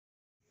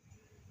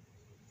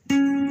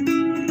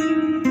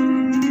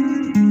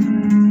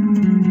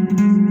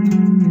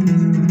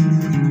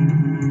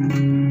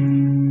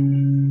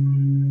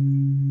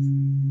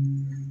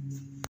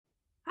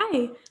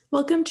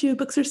Welcome to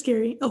Books Are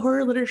Scary, a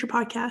horror literature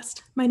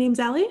podcast. My name's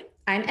Allie.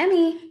 I'm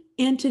Emmy.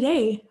 And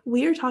today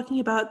we are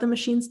talking about The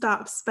Machine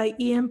Stops by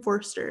E.M.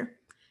 Forster.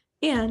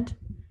 And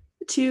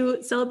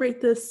to celebrate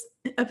this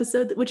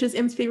episode, which is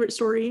M's favorite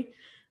story,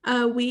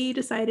 we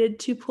decided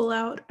to pull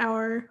out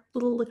our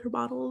little liquor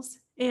bottles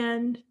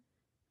and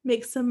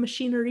make some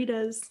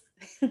machineritas.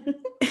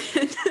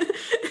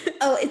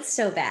 Oh, it's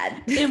so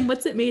bad. And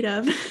what's it made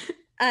of?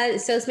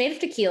 So it's made of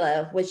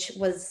tequila, which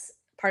was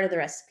part of the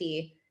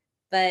recipe.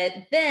 But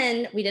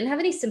then we didn't have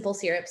any simple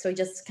syrup, so we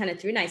just kind of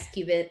threw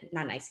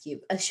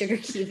a sugar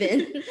cube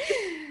in.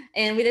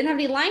 And we didn't have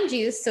any lime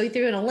juice, so we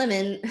threw in a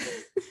lemon. And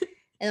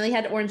then we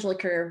had orange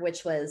liquor,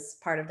 which was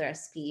part of the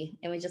recipe.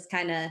 And we just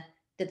kind of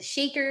did the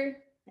shaker,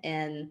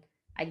 and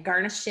I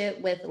garnished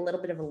it with a little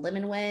bit of a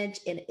lemon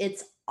wedge, and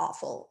it's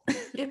awful.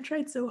 I've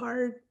tried so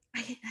hard.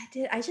 I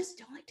did. I just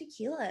don't like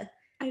tequila.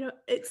 The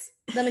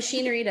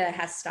machinerita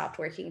has stopped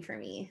working for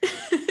me.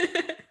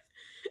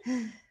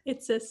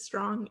 It's as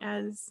strong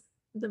as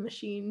the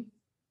machine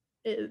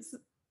is.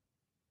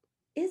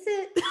 Is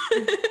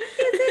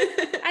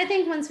it? I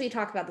think once we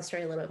talk about the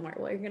story a little bit more,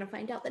 we're going to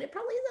find out that it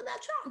probably isn't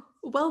that strong.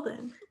 Well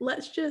then,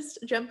 let's just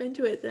jump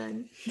into it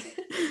then.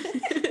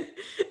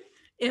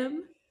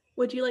 Em,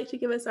 would you like to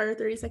give us our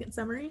 30-second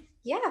summary?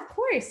 Yeah, of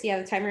course. You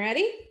have the timer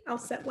ready? I'll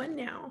set one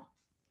now.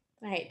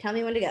 All right, tell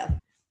me when to go.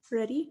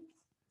 Ready,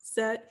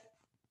 set,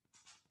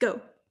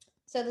 go.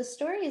 So the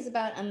story is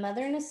about a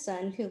mother and a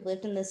son who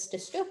lived in this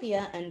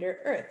dystopia under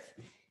Earth.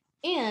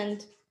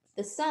 And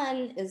the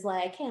son is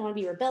like, hey, I want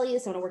to be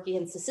rebellious. I want to work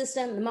against the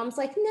system. And the mom's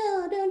like,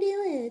 no, don't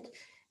do it.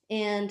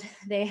 And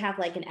they have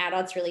like an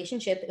at-odds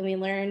relationship. And we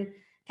learn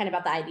kind of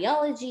about the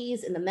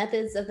ideologies and the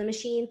methods of the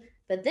machine.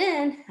 But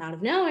then out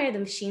of nowhere, the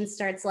machine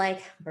starts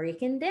like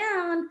breaking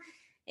down.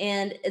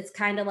 And it's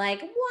kind of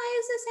like, why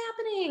is this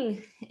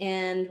happening?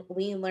 And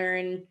we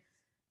learn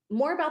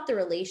more about the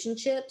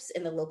relationships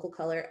and the local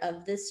color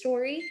of this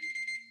story.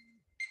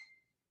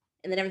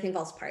 And then everything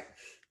falls apart.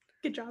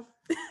 Good job.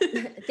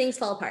 Things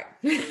fall apart.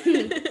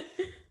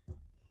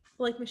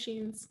 Like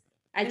machines.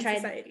 I tried.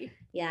 Society.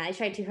 Yeah, I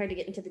tried too hard to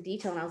get into the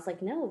detail, and I was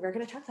like, no, we're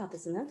going to talk about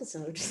this in the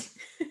episode.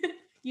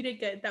 You did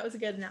good. That was a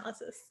good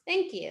analysis.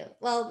 Thank you.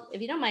 Well,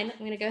 if you don't mind, I'm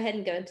going to go ahead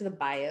and go into the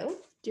bio.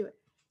 Do it.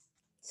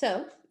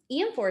 So,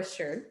 E.M.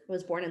 Forster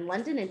was born in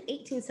London in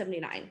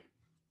 1879.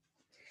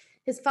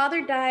 His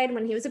father died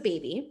when he was a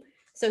baby,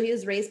 so he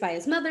was raised by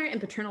his mother and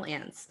paternal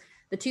aunts.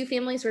 The two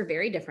families were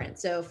very different,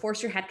 so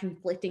Forster had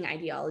conflicting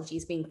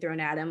ideologies being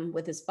thrown at him,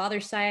 with his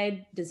father's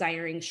side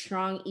desiring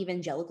strong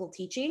evangelical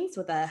teachings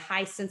with a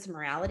high sense of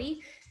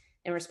morality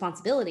and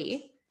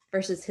responsibility,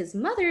 versus his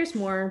mother's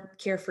more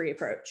carefree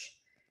approach.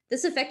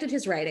 This affected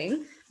his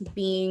writing,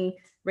 being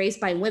raised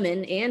by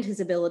women, and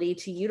his ability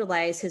to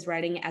utilize his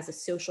writing as a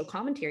social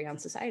commentary on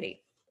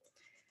society.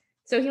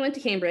 So he went to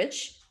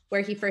Cambridge,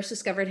 where he first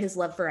discovered his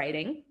love for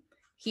writing.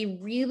 He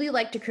really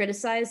liked to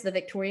criticize the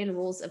Victorian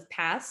rules of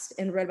past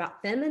and wrote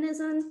about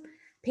feminism,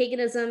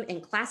 paganism,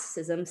 and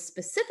classicism,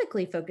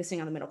 specifically focusing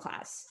on the middle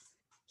class.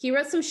 He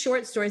wrote some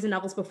short stories and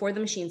novels before The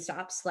Machine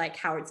Stops, like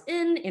Howard's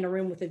Inn and A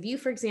Room with a View,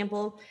 for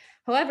example.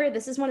 However,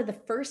 this is one of the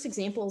first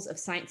examples of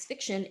science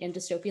fiction in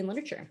dystopian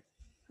literature.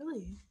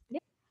 Really? Yeah.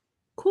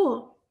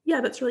 Cool.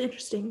 Yeah, that's really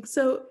interesting.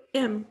 So,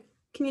 Em,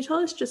 can you tell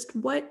us just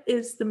what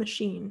is the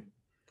machine?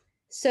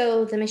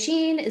 So the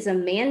machine is a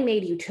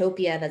man-made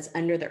utopia that's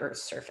under the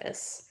Earth's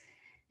surface.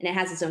 And it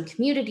has its own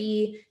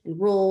community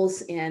and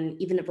rules and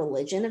even a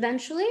religion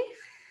eventually.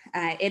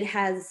 It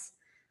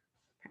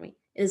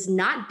is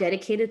not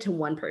dedicated to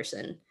one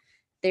person.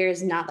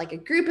 There's not like a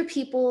group of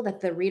people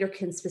that the reader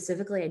can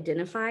specifically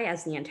identify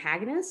as the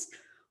antagonist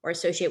or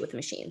associate with the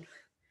machine.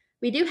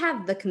 We do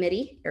have the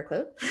committee, air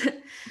quote,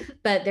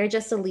 but they're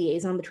just a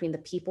liaison between the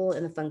people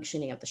and the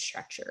functioning of the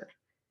structure.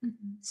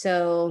 Mm-hmm.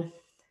 So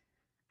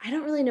I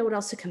don't really know what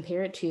else to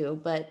compare it to,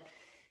 but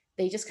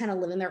they just kind of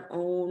live in their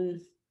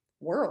own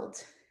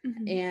world.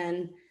 Mm-hmm.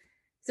 And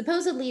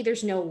supposedly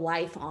there's no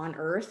life on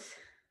Earth,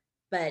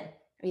 but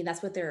I mean,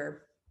 that's what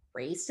they're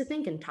raised to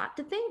think and taught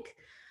to think,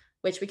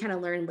 which we kind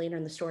of learn later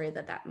in the story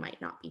that might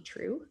not be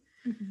true.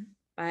 Mm-hmm.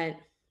 But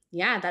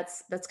yeah,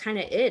 that's kind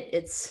of it.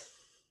 It's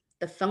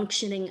the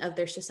functioning of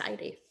their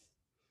society.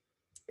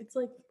 It's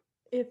like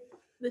if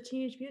the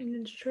Teenage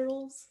Mutant Ninja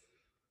Turtles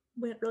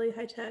went really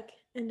high tech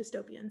and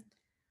dystopian.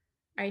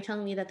 Are you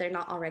telling me that they're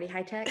not already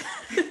high tech?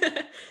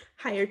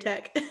 Higher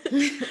tech.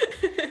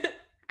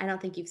 I don't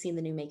think you've seen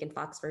the new Megan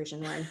Fox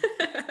version one.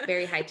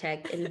 Very high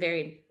tech and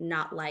very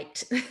not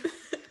liked.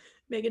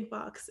 Megan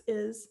Fox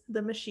is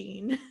the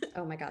machine.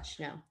 Oh my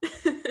gosh, no.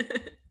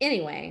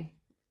 Anyway.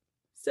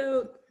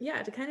 So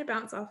yeah, to kind of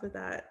bounce off of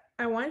that,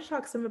 I wanted to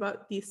talk some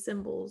about these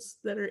symbols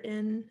that are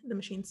in The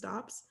Machine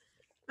Stops.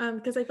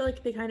 Because I feel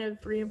like they kind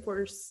of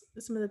reinforce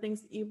some of the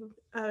things that you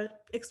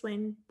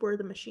explained were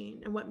the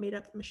machine and what made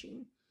up the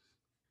machine.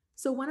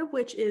 So one of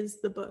which is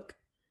the book.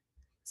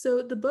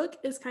 So the book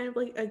is kind of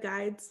like a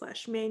guide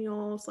 /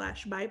 manual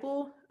 /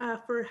 Bible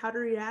for how to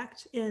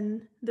react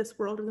in this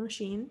world of the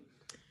machine.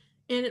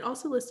 And it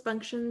also lists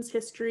functions,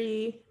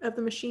 history of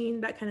the machine,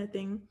 that kind of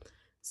thing.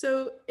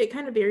 So it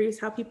kind of varies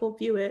how people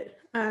view it.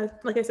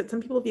 Like I said,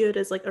 some people view it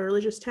as like a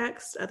religious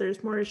text,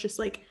 others more as just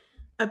like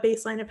a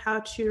baseline of how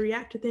to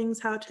react to things,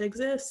 how to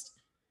exist.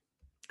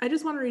 I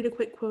just want to read a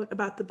quick quote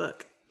about the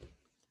book.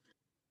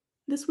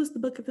 This was the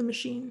book of the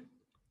machine.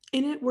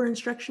 In it were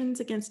instructions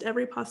against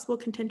every possible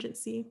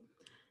contingency.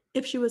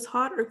 If she was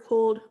hot or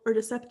cold or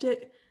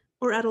dyspeptic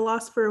or at a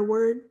loss for a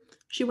word,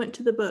 she went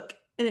to the book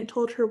and it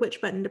told her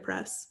which button to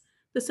press.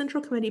 The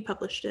Central Committee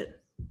published it.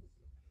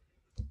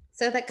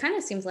 So that kind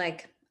of seems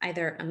like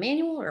either a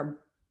manual or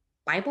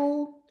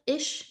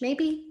Bible-ish,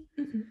 maybe.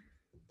 Mm-hmm.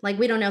 Like,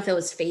 we don't know if it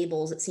was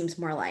fables. It seems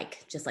more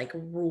like just like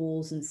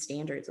rules and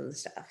standards and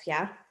stuff.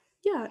 Yeah.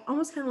 Yeah,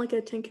 almost kind of like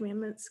a Ten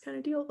Commandments kind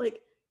of deal, like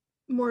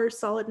more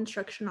solid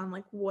instruction on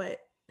like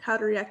how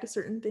to react to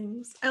certain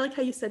things. I like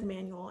how you said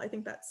manual. I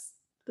think that's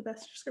the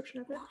best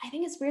description of it. Well, I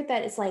think it's weird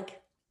that it's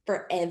like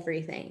for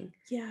everything.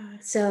 Yeah.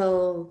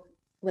 So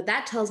what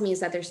that tells me is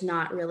that there's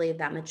not really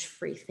that much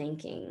free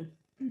thinking,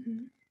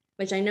 Mm-hmm.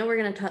 which I know we're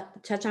going to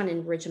touch on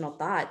in original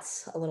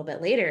thoughts a little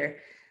bit later.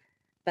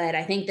 But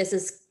I think this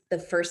is the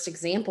first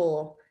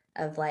example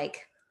of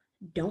like,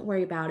 don't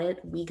worry about it.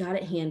 We got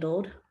it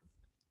handled.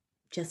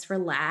 Just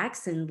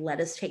relax and let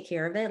us take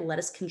care of it. Let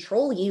us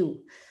control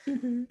you.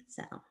 Mm-hmm.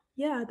 So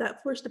yeah,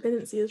 that forced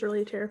dependency is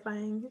really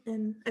terrifying.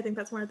 And I think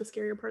that's one of the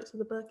scarier parts of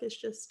the book is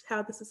just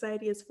how the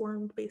society is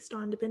formed based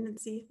on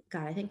dependency.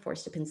 God, I think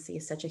forced dependency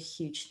is such a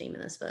huge theme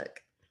in this book.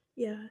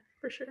 Yeah,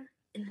 for sure.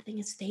 And the thing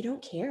is, they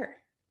don't care.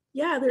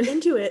 Yeah, they're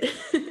into it.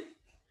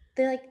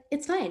 They're like,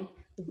 it's fine.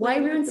 Why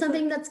ruin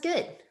something that's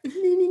good?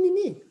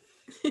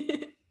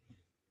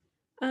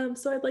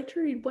 So I'd like to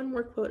read one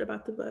more quote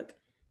about the book.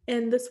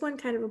 And this one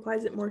kind of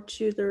applies it more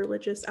to the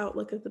religious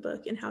outlook of the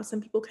book and how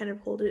some people kind of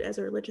hold it as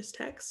a religious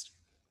text.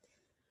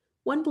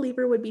 One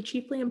believer would be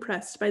chiefly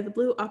impressed by the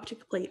blue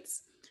optic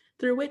plates,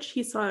 through which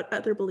he saw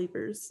other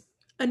believers.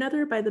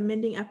 Another by the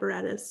mending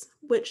apparatus,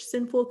 which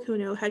sinful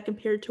Kuno had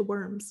compared to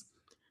worms.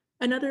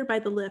 Another by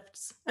the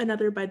lifts,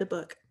 another by the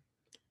book.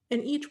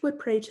 And each would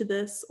pray to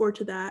this or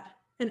to that,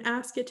 and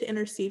ask it to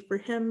intercede for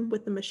him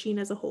with the machine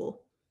as a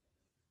whole.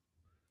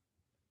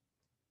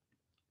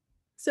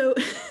 So,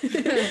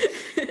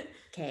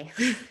 okay.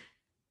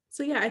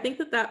 So yeah, I think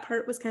that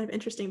part was kind of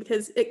interesting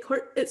because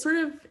it sort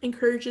of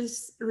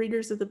encourages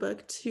readers of the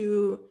book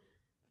to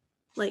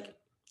like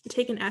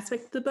take an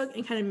aspect of the book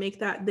and kind of make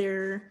that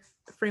their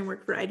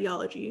framework for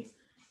ideology.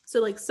 So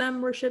like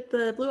some worship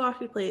the blue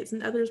optic plates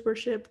and others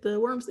worship the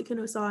worms that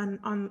Kuno saw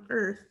on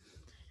Earth.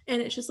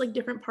 And it's just like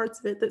different parts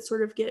of it that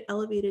sort of get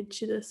elevated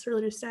to this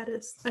religious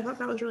status. I thought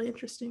that was really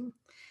interesting.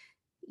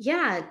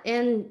 Yeah.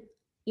 And,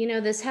 you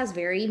know, this has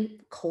very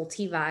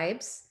culty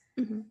vibes.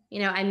 Mm-hmm.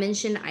 You know, I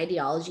mentioned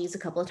ideologies a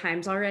couple of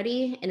times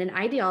already, and an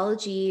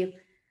ideology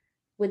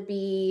would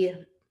be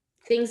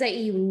things that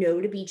you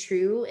know to be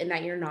true and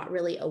that you're not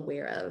really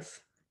aware of.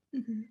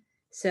 Mm-hmm.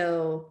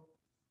 So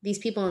these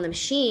people in the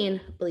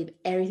machine believe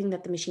everything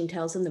that the machine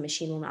tells them. The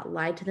machine will not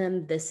lie to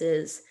them. This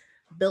is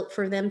built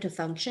for them to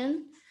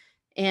function.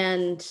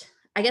 And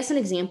I guess an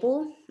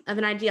example of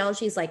an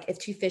ideology is like if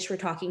two fish were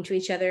talking to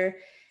each other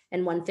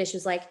and one fish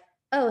is like,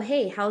 oh,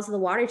 hey, how's the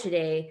water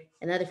today?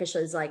 And the other fish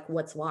is like,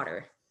 what's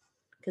water?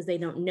 Because they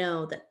don't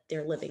know that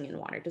they're living in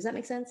water. Does that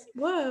make sense?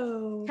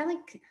 Whoa. Kind of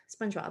like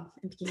SpongeBob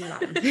and Bikini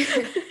Bottom.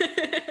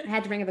 I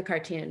had to bring up a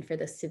cartoon for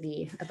this to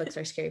be a Books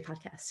Are Scary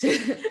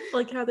podcast.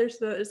 Like how there's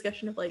the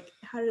discussion of like,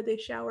 how do they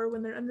shower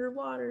when they're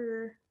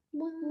underwater?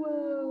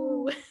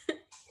 Whoa.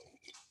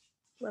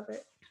 Love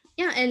it.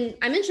 Yeah, and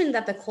I mentioned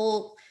that the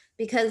cult,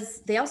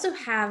 because they also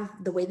have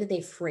the way that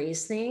they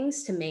phrase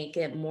things to make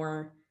it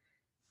more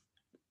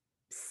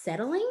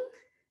settling.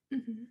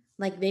 Mm-hmm.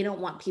 Like they don't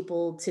want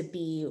people to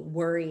be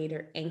worried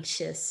or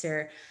anxious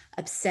or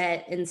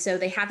upset. And so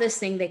they have this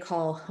thing they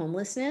call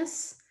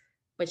homelessness,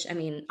 which I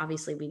mean,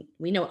 obviously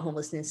we know what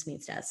homelessness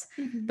means to us,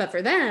 Mm-hmm. but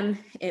for them,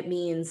 it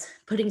means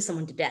putting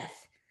someone to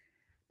death.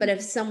 But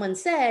if someone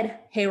said,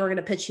 hey, we're going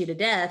to put you to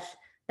death,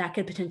 that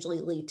could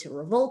potentially lead to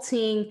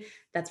revolting.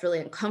 That's really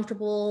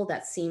uncomfortable.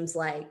 That seems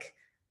like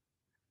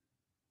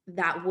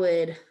that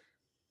would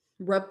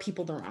rub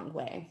people the wrong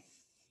way.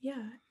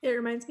 Yeah, it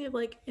reminds me of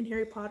like in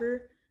Harry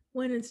Potter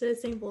when instead of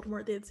saying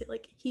Voldemort, they'd say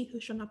like "he who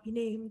shall not be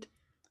named."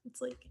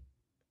 It's like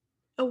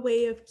a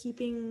way of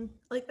keeping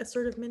like a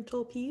sort of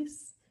mental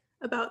peace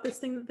about this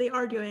thing that they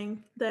are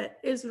doing that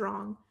is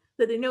wrong,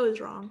 that they know is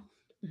wrong,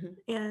 Mhm.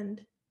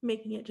 and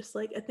making it just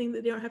like a thing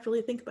that they don't have to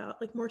really think about,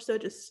 like more so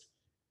just,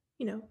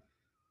 you know,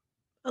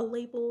 a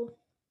label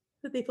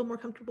that they feel more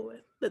comfortable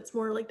with, that's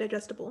more like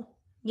digestible.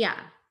 Yeah.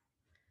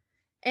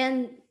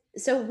 And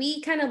so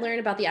we kind of learn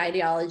about the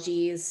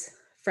ideologies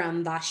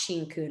from Vashti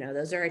and Kuno.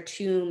 Those are our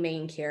two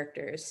main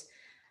characters.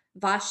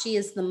 Vashti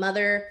is the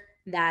mother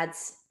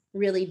that's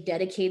really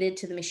dedicated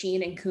to the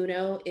machine, and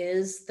Kuno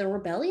is the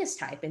rebellious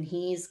type, and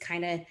he's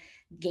kind of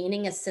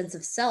gaining a sense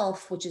of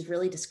self, which is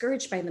really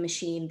discouraged by the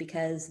machine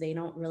because they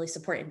don't really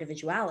support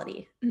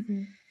individuality.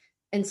 Mm-hmm.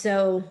 And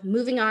so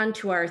moving on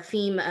to our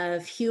theme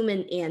of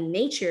human and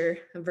nature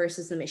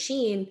versus the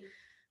machine,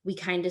 we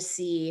kind of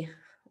see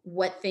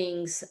what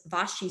things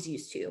Vashti's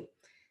used to.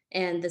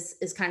 And this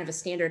is kind of a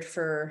standard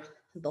for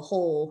the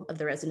whole of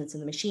the residents in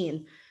the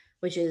machine,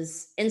 which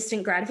is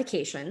instant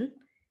gratification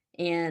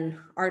and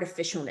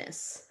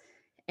artificialness.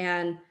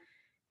 And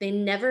they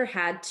never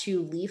had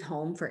to leave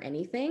home for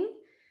anything.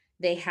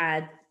 They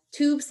had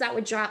tubes that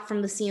would drop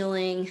from the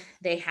ceiling.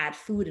 They had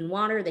food and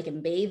water. They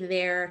can bathe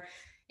there.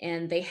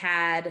 And they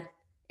had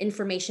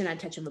information at a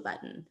touch of a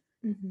button.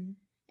 Mm-hmm.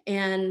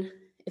 And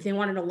if they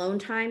wanted alone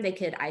time, they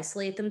could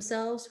isolate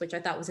themselves, which I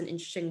thought was an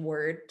interesting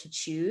word to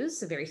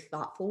choose, a very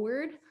thoughtful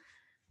word.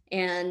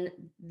 And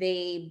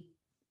they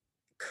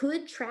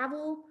could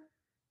travel,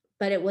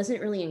 but it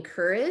wasn't really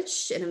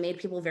encouraged, and it made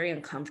people very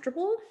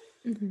uncomfortable.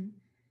 Mm-hmm.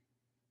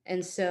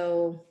 And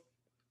so,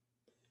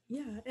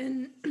 yeah,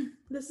 and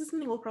this is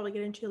something we'll probably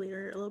get into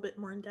later a little bit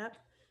more in depth,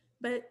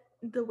 but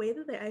the way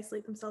that they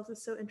isolate themselves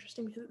is so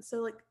interesting because it's so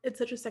like it's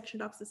such a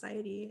sectioned off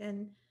society.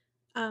 And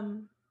I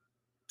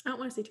don't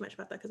want to say too much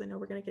about that because I know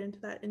we're going to get into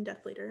that in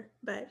depth later,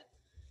 but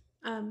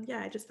yeah,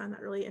 I just found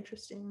that really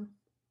interesting.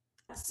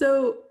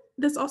 So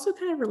this also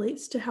kind of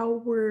relates to how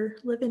we're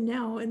living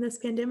now in this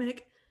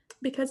pandemic,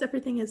 because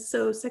everything is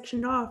so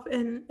sectioned off,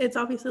 and it's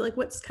obviously like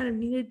what's kind of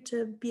needed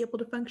to be able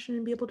to function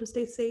and be able to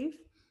stay safe.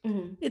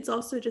 mhm. It's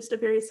also just a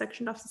very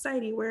sectioned off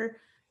society where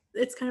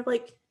it's kind of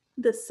like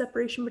this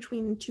separation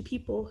between two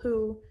people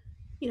who,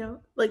 you know,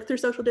 like through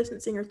social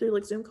distancing or through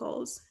like Zoom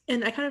calls.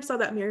 And I kind of saw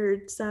that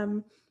mirrored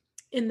some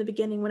in the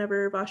beginning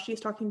whenever Vashti is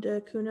talking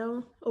to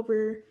Kuno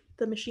over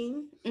the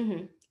machine.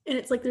 Mhm. And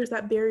it's like there's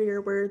that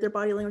barrier where their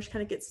body language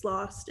kind of gets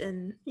lost,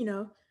 and you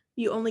know,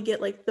 you only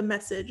get like the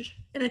message.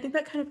 And I think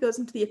that kind of goes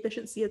into the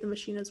efficiency of the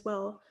machine as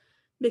well,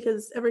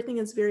 because everything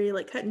is very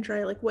like cut and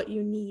dry, like what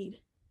you need,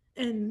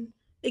 and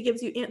it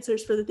gives you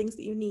answers for the things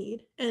that you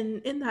need.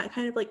 And in that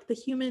kind of like the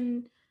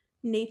human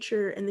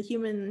nature and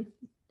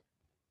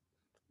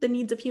the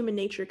needs of human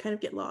nature kind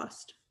of get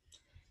lost.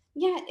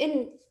 Yeah,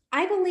 and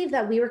I believe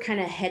that we were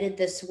kind of headed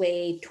this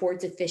way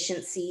towards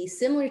efficiency,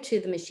 similar to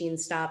the machine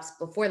stops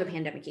before the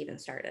pandemic even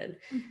started.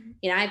 Mm-hmm.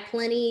 You know, I have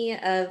plenty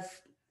of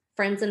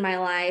friends in my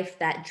life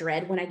that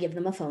dread when I give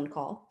them a phone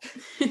call.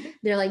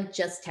 They're like,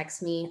 just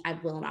text me, I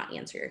will not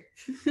answer.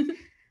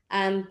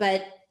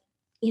 But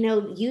you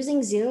know,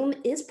 using Zoom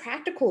is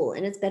practical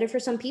and it's better for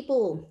some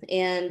people.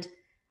 And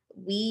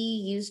we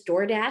use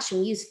DoorDash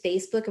and we use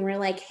Facebook, and we're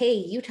like, hey,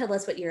 you tell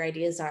us what your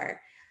ideas are.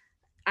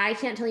 I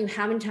can't tell you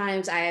how many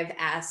times I have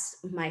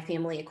asked my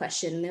family a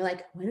question, and they're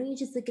like, why don't you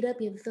just look it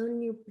up? You have a phone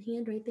in your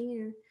hand right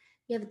there.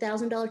 You have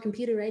 $1,000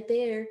 computer right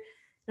there. And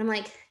I'm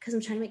like, because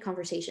I'm trying to make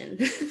conversation.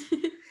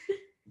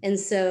 And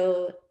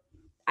so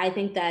I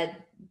think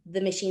that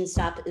the machine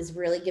stop is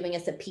really giving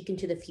us a peek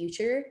into the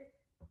future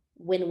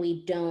when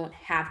we don't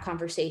have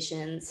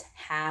conversations,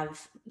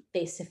 have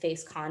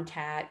face-to-face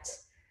contact,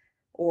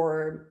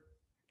 or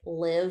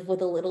live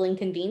with a little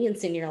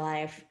inconvenience in your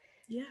life.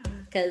 Yeah.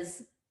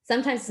 Because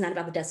sometimes it's not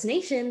about the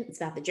destination, it's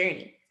about the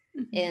journey.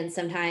 Mm-hmm. And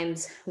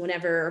sometimes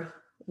whenever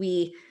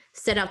we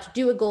set out to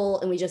do a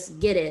goal and we just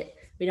get it,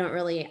 we don't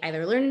really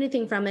either learn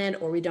anything from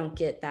it, or we don't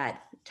get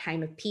that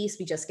time of peace.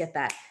 We just get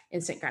that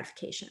instant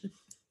gratification.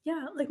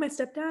 Yeah, like my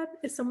stepdad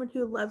is someone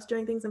who loves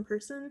doing things in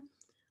person.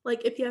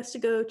 Like if he has to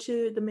go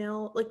to the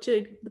mail, like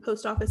to the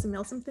post office and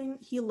mail something,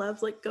 he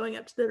loves like going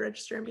up to the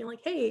register and being like,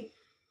 hey,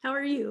 how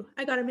are you?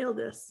 I gotta mail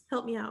this.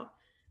 Help me out.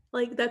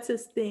 Like that's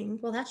his thing.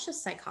 Well, that's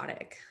just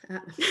psychotic.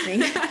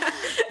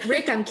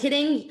 Rick, I'm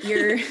kidding.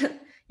 You're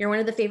one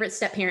of the favorite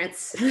step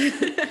parents.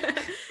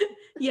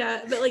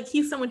 Yeah, but like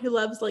he's someone who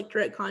loves like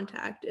direct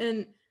contact,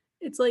 and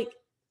it's like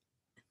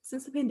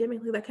since the pandemic,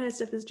 like that kind of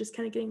stuff is just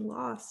kind of getting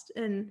lost.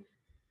 And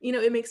you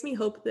know, it makes me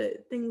hope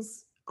that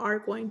things are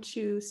going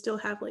to still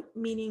have like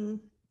meaning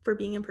for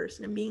being in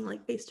person and being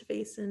like face to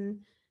face and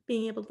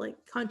being able to like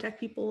contact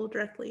people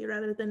directly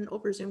rather than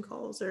over Zoom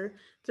calls or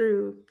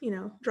through, you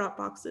know, drop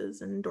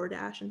boxes and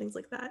DoorDash and things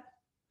like that.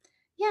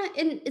 Yeah,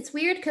 and it's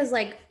weird because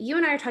like you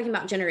and I are talking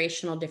about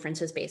generational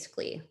differences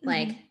basically.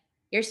 Like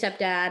your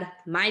stepdad,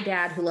 my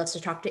dad, who loves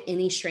to talk to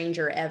any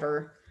stranger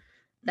ever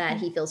that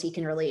he feels he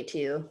can relate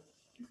to.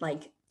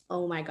 Like,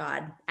 oh my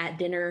God, at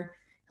dinner,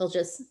 he'll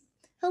just,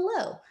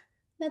 hello,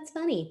 that's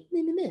funny.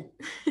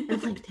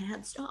 I'm like,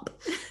 Dad, stop.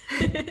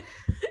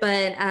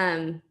 But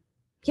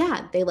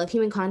yeah, they love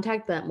human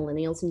contact, but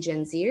millennials and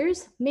Gen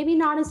Zers, maybe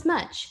not as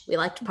much. We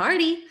like to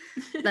party,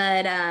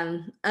 but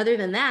other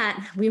than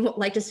that, we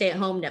like to stay at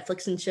home,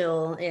 Netflix and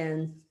chill,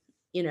 and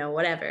you know,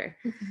 whatever.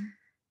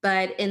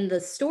 But in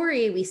the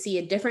story, we see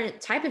a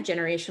different type of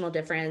generational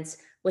difference,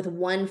 with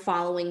one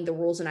following the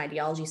rules and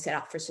ideologies set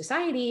out for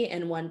society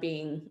and one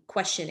being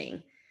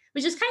questioning,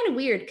 which is kind of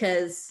weird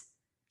because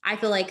I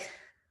feel like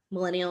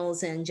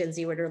millennials and Gen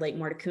Z would relate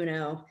more to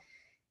Kuno,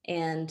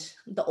 and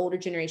the older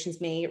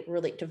generations may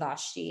relate to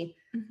Vashti.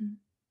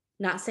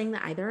 Not saying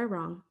that either are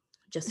wrong,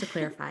 just to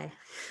clarify.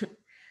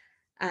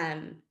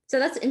 So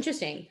that's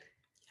interesting.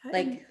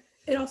 Like,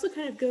 it also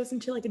kind of goes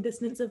into like a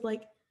dissonance of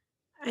like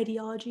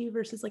ideology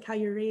versus like how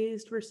you're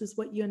raised versus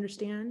what you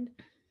understand.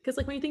 Because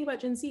like when you think about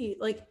Gen Z,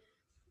 like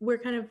we're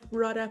kind of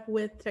brought up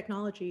with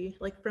technology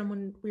like from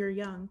when we were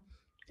young,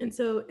 and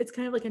so it's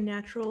kind of like a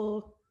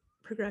natural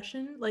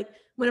progression. Like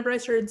whenever I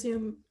started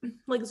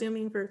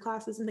zooming for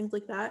classes and things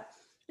like that,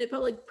 it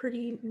felt like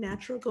pretty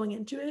natural going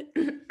into it.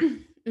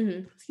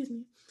 Mm-hmm. Excuse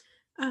me.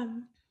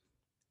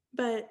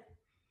 But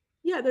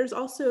yeah, there's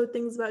also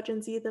things about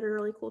Gen Z that are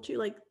really cool too.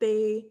 Like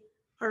they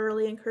are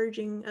really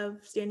encouraging of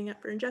standing up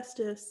for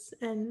injustice,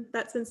 and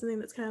that's been something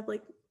that's kind of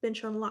like been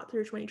shown a lot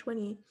through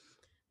 2020.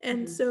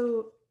 And Mm-hmm.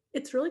 so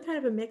it's really kind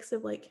of a mix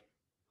of like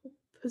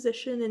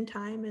position and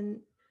time, and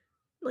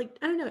like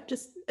I don't know,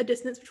 just a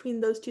distance between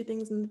those two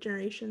things in the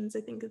generations.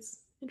 I think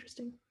is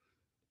interesting.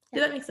 Yeah.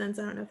 Did that make sense?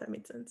 I don't know if that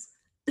made sense.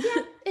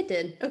 Yeah, it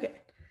did. Okay.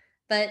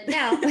 But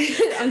now,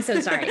 I'm so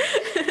sorry.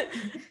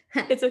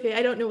 It's okay.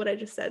 I don't know what I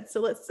just said. So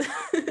let's.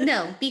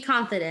 No, be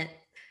confident.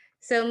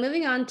 So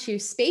moving on to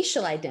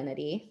spatial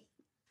identity.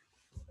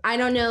 I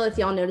don't know if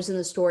y'all noticed in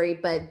the story,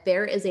 but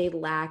there is a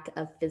lack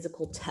of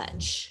physical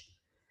touch.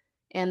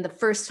 And the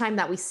first time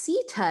that we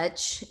see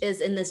touch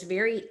is in this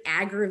very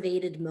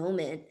aggravated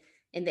moment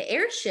in the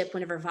airship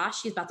whenever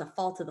Vashti is about to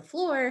fall to the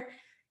floor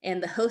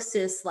and the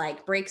hostess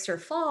like breaks her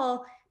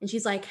fall and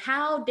she's like,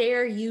 "How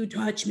dare you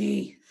touch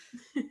me?"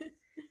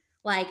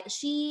 Like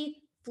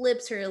she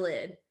flips her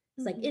lid.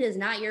 It's like, "It is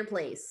not your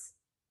place."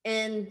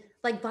 And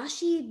like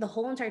Vashti the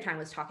whole entire time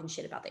was talking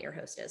shit about the air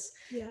hostess.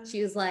 Yeah.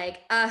 She was like,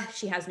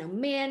 she has no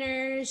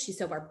manners. She's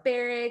so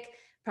barbaric,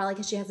 probably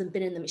because she hasn't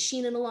been in the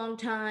machine in a long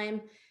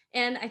time.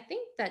 And I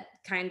think that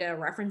kind of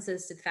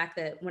references to the fact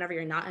that whenever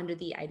you're not under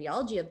the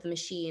ideology of the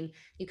machine,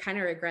 you kind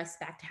of regress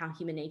back to how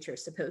human nature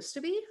is supposed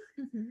to be.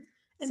 Mm-hmm.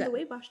 And the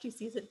way Vashti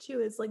sees it too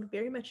is like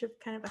very much of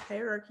kind of a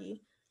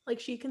hierarchy. Like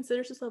she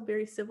considers herself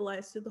very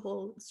civilized through the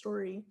whole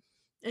story,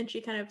 and she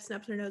kind of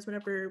snaps her nose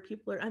whenever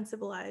people are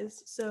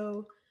uncivilized.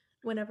 So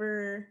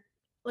whenever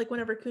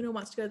Kuno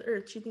wants to go to the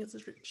Earth,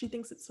 she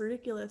thinks it's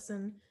ridiculous.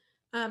 And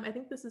I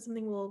think this is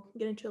something we'll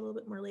get into a little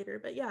bit more later.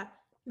 But yeah,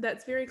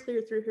 that's very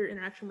clear through her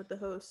interaction with the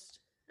host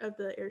of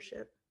the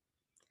airship.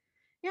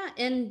 Yeah,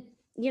 and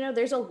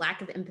there's a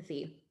lack of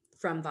empathy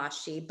from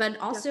Vashti, but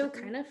also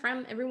kind of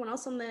from everyone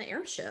else on the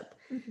airship,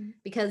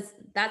 because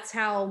that's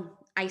how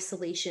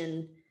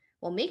isolation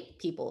will make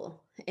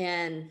people,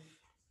 and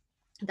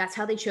that's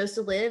how they chose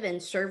to live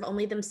and serve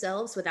only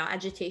themselves without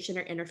agitation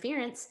or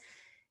interference.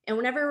 And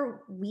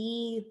whenever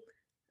we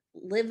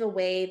live a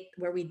way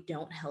where we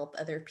don't help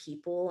other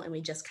people and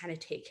we just kind of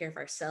take care of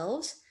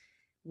ourselves,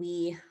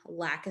 we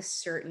lack a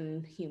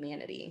certain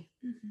humanity.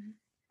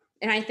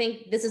 And I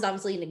think this is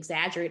obviously an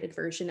exaggerated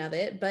version of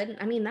it, but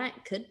I mean,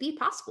 that could be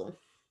possible.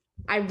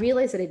 I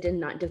realized that I did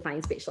not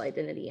define spatial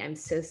identity. I'm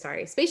so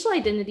sorry. Spatial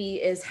identity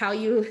is how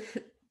you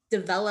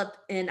develop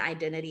an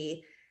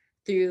identity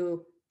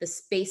through the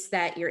space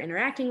that you're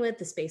interacting with,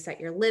 the space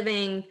that you're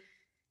living,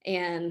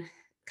 and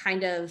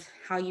kind of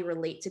how you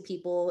relate to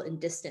people in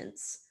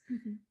distance.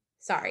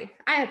 Sorry,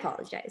 I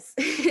apologize.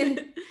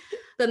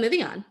 But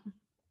moving on,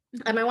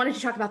 I wanted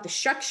to talk about the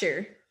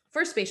structure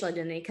for spatial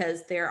identity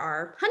because there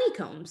are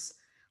honeycombs.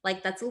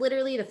 Like that's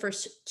literally the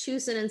first two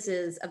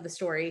sentences of the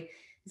story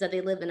is that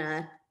they live in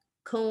a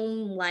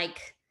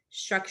comb-like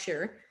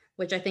structure,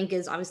 which I think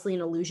is obviously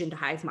an allusion to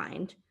hive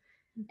mind.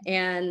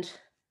 And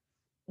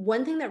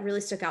one thing that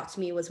really stuck out to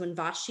me was when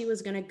Vashti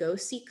was going to go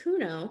see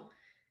Kuno,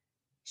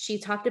 she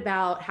talked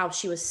about how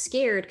she was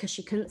scared because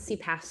she couldn't see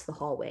past the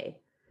hallway.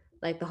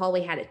 Like the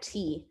hallway had a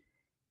T.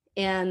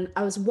 And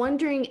I was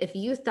wondering if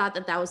you thought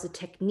that that was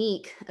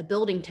a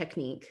building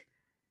technique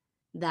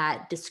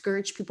that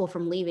discouraged people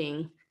from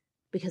leaving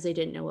because they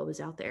didn't know what was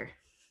out there.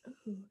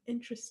 Oh,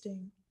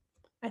 interesting.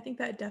 I think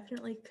that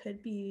definitely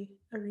could be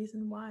a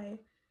reason why.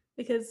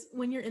 Because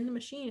when you're in the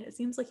machine, it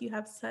seems like you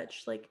have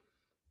such like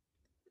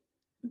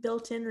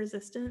built-in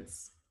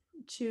resistance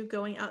to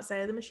going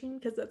outside of the machine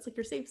because that's like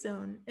your safe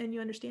zone and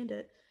you understand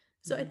it.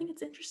 So I think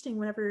it's interesting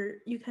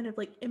whenever you kind of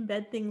like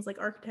embed things like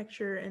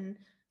architecture and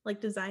like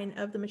design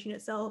of the machine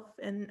itself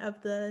and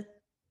of the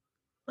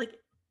like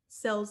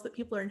cells that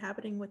people are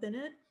inhabiting within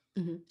it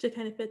to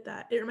kind of fit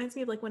that. It reminds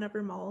me of like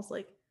whenever malls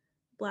like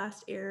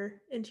blast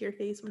air into your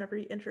face whenever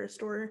you enter a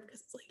store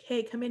because it's like,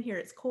 hey, come in here,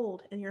 it's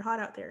cold and you're hot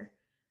out there.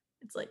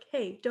 It's like,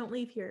 hey, don't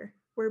leave here.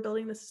 We're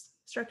building this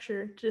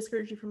structure to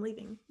discourage you from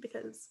leaving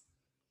because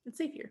it's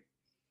safe here.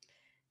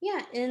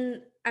 Yeah,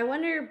 and I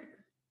wonder,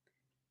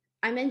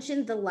 I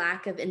mentioned the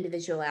lack of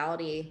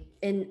individuality,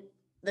 and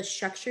the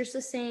structure's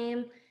the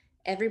same.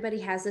 Everybody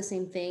has the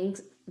same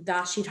things.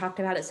 Vashti talked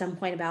about at some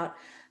point about,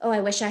 oh, I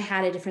wish I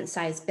had a different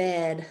size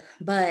bed,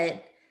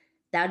 but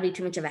that would be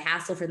too much of a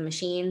hassle for the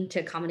machine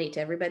to accommodate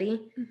to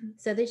everybody.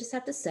 So they just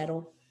have to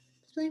settle.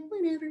 It's like,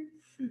 whatever.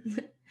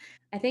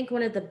 I think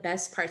one of the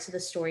best parts of the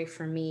story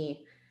for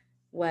me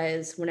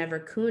was whenever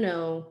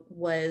Kuno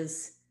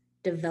was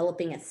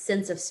developing a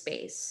sense of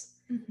space.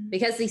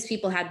 Because these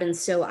people had been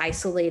so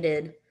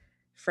isolated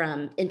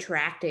from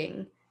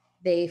interacting,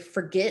 they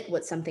forget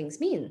what some things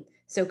mean.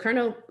 So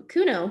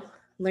Kuno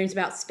learns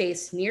about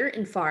space near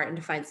and far and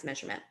defines the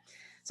measurement.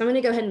 So I'm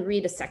going to go ahead and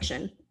read a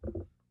section.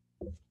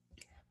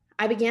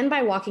 I began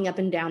by walking up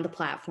and down the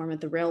platform at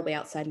the railway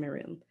outside my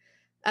room,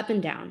 up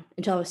and down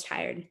until I was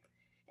tired,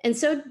 and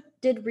so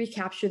did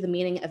recapture the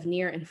meaning of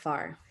near and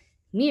far.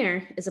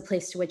 Near is a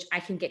place to which I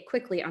can get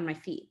quickly on my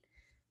feet,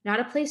 not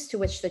a place to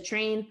which the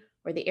train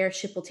or the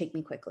airship will take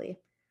me quickly.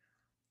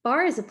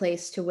 Far is a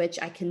place to which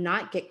I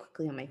cannot get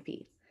quickly on my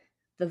feet.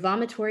 The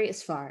vomitory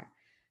is far,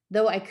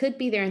 though I could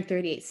be there in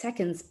 38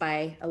 seconds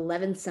by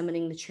 11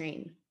 summoning the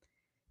train.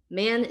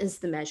 Man is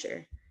the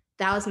measure.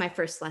 That was my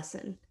first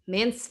lesson.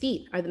 Man's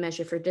feet are the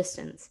measure for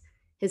distance.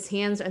 His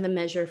hands are the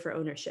measure for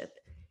ownership.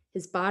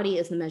 His body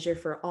is the measure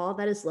for all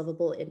that is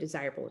lovable and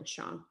desirable and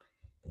strong.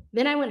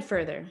 Then I went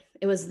further.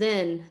 It was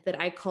then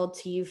that I called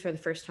to you for the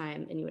first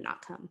time and you would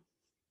not come.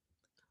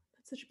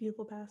 That's such a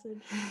beautiful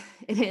passage.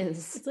 It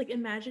is. It's like,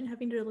 imagine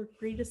having to like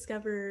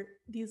rediscover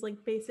these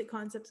like basic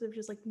concepts of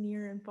just like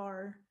near and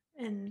far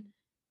and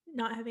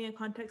not having a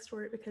context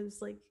for it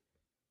because like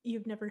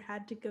you've never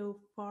had to go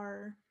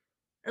far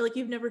or like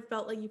you've never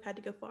felt like you've had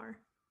to go far.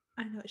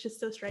 I don't know, it's just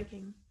so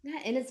striking. Yeah,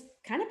 and it's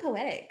kind of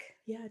poetic.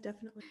 Yeah,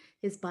 definitely.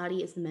 His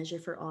body is the measure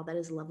for all that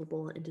is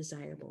lovable and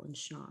desirable and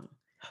strong.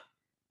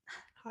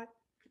 Hot.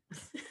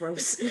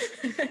 Gross.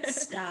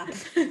 Stop.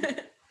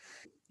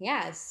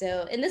 Yeah,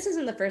 so, and this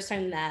isn't the first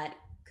time that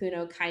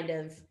Kuno kind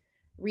of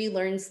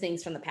relearns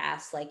things from the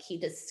past. Like he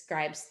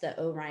describes the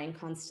Orion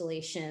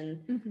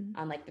constellation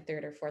on like the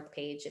 3rd or 4th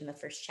page in the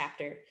first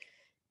chapter.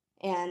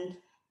 And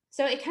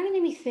so it kind of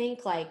made me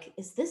think like,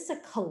 is this a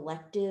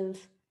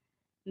collective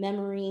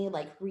memory,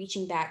 like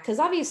reaching back? Because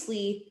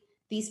obviously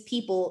these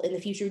people in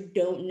the future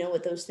don't know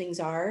what those things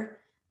are,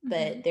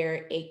 but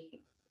they're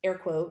air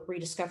quote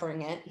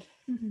rediscovering it.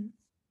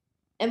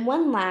 And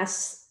one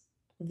last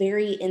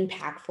very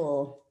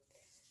impactful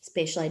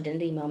spatial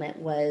identity moment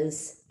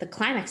was the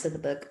climax of the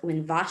book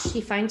when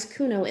Vashti finds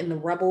Kuno in the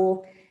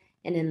rubble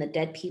and in the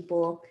dead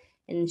people,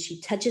 and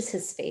she touches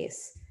his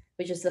face,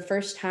 which is the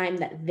first time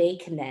that they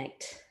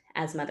connect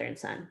as mother and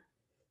son.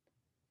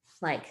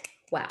 Like,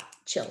 wow,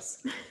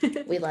 chills.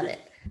 We love it.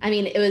 I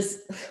mean, it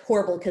was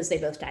horrible because they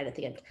both died at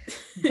the end,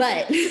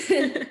 but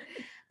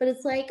but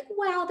it's like,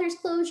 wow, there's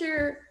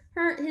closure.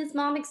 His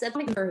mom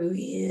accepted for who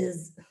he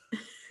is.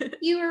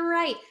 You were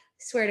right.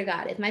 Swear to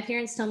God, if my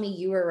parents tell me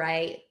you were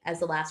right as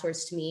the last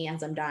words to me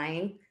as I'm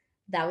dying,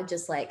 that would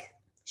just like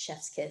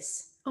chef's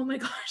kiss. Oh my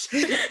gosh.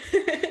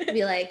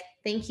 Be like,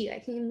 thank you. I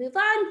can move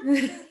on.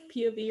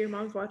 POV, your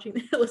mom's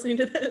watching, listening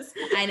to this.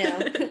 I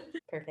know.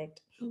 Perfect.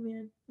 Oh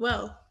man.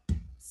 Well,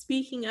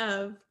 speaking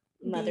of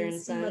mother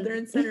and son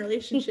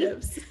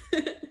relationships,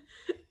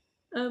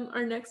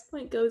 our next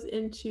point goes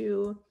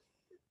into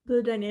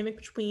the dynamic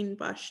between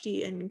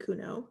Vashti and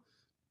Kuno.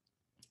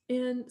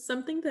 And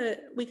something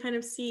that we kind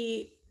of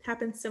see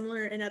happen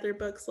similar in other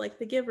books like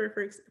The Giver,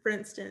 for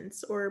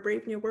instance, or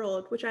Brave New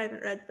World, which I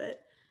haven't read,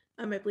 but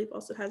I believe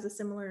also has a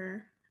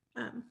similar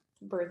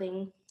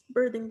birthing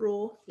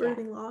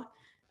law.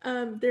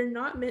 They're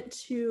not meant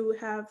to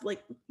have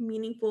like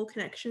meaningful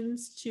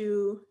connections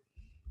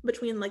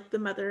between like the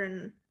mother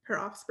and her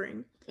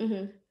offspring.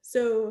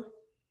 So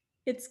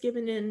it's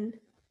given in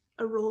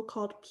a rule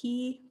called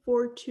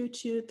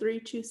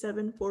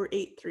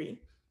P4223274883.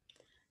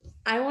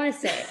 I want to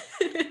say,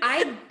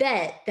 I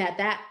bet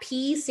that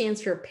P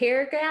stands for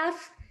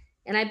paragraph,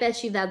 and I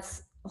bet you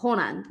that's, hold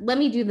on, let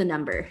me do the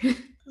number.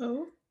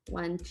 Oh.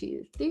 1,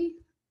 2, 3.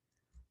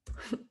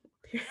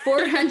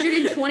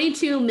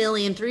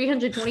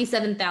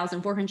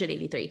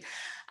 422,327,483.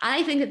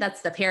 I think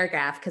that's the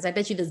paragraph because I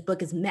bet you this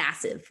book is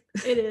massive.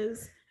 It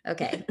is.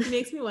 Okay. It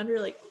makes me wonder,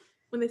 like,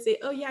 when they say,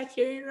 oh yeah,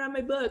 carrying around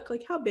my book,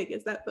 like how big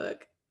is that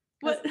book?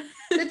 What?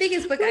 The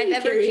biggest book I've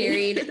ever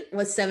carried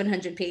was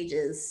 700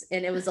 pages,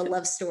 and it was a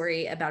love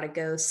story about a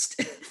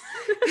ghost.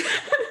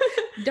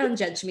 Don't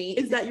judge me.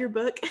 Is that your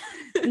book?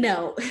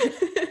 No.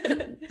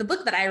 The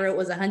book that I wrote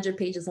was 100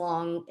 pages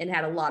long and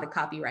had a lot of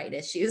copyright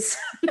issues.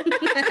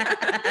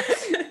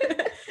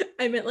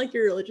 I meant like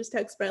your religious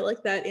text, but I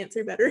like that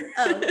answer better.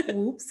 Oh,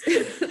 whoops.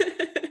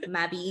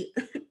 My beat.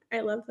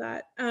 I love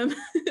that.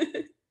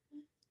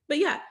 But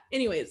yeah,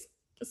 anyways,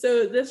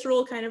 so this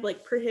rule kind of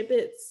like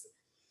prohibits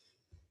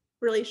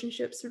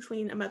relationships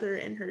between a mother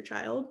and her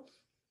child.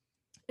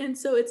 And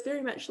so it's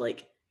very much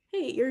like,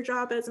 hey, your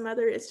job as a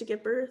mother is to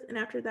give birth, and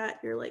after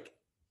that you're like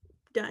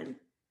done.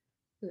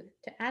 To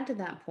add to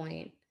that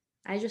point,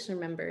 I just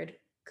remembered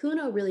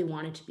Kuno really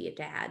wanted to be a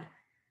dad,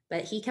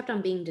 but he kept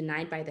on being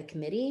denied by the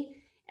committee,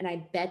 and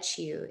I bet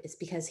you it's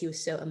because he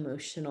was so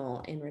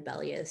emotional and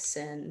rebellious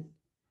and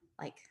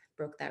like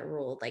broke that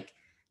rule. Like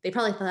they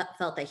probably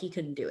felt that he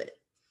couldn't do it.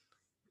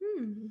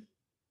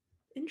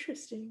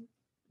 Interesting.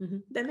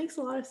 That makes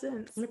a lot of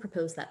sense. I'm gonna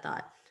propose that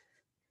thought.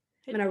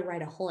 I'm gonna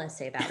write a whole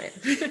essay about it.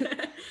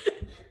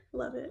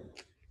 Love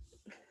it.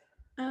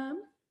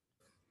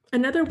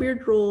 Another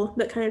weird rule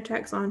that kind of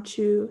tacks on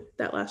to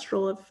that last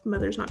rule of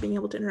mothers not being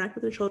able to interact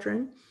with their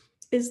children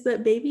is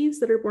that babies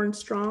that are born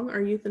strong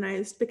are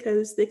euthanized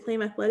because they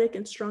claim athletic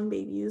and strong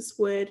babies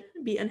would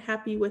be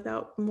unhappy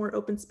without more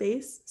open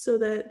space, so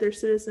that their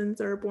citizens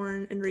are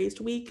born and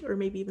raised weak or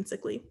maybe even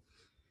sickly.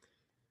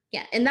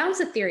 Yeah, and that was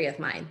a theory of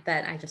mine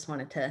that I just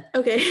wanted to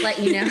let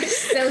you know.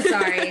 So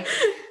sorry.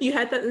 You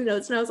had that in the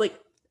notes, and I was like,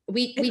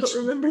 I don't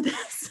remember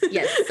this.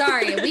 Yes,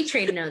 sorry, we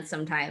trade notes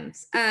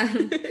sometimes.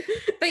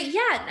 But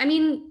yeah, I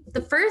mean,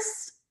 the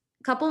first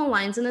couple of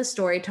lines in the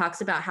story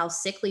talks about how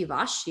sickly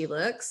Vashti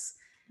looks,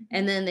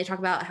 and then they talk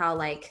about how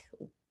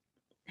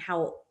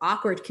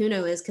awkward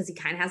Kuno is because he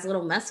kind of has a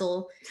little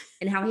muscle,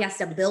 and how he has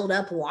to build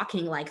up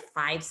walking like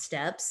 5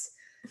 steps.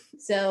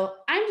 So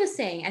I'm just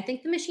saying, I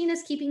think the machine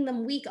is keeping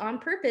them weak on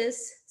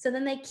purpose, so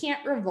then they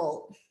can't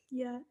revolt.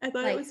 Yeah, I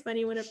thought Like, it was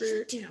funny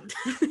whenever Dude.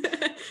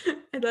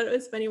 I thought it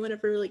was funny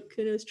whenever like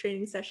Kuno's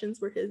training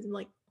sessions were his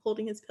like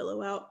holding his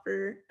pillow out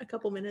for a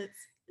couple minutes.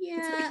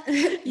 Yeah,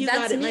 Like, you got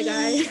that's it, my me.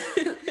 guy.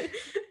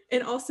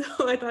 And also,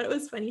 I thought it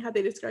was funny how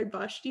they described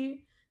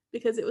Vashti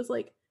because it was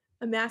like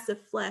a mass of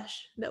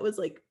flesh that was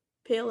like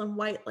pale and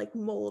white, like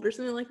mold or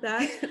something like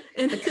that.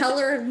 And The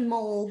color of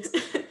mold.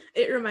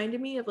 it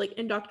reminded me of like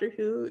in Doctor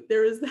Who,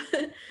 there was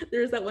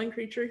that one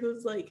creature who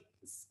was like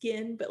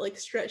skin but like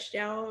stretched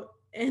out,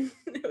 and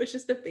it was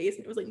just a face,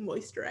 and it was like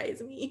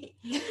moisturize me.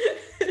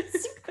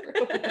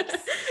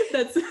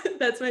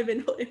 That's my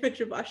mental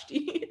image of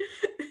Vashti.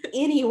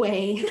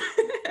 Anyway.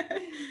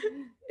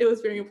 It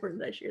was very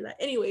important that I share that.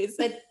 Anyways.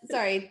 But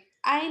sorry,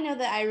 I know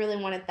that I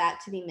really wanted that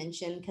to be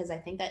mentioned because I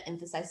think that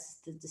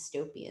emphasizes the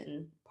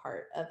dystopian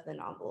part of the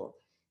novel.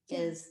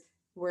 Is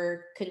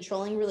we're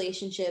controlling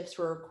relationships,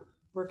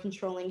 we're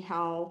controlling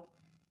how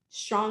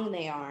strong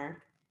they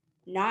are,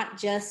 not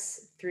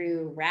just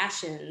through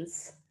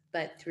rations,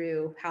 but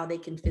through how they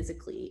can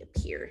physically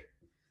appear.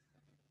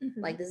 Mhm.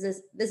 Like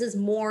this is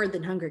more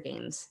than Hunger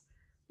Games.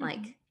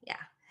 Like, yeah.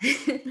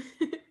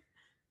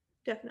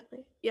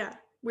 Definitely. Yeah.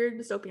 Weird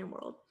dystopian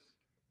world.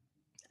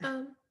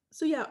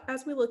 So yeah,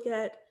 as we look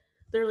at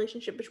the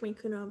relationship between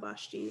Kuno and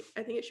Vashti,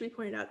 I think it should be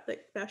pointed out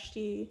that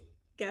Vashti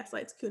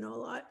gaslights Kuno a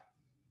lot.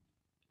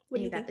 What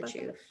do you Ain't think that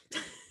the about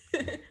truth?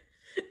 that?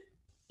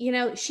 You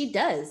know, she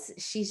does.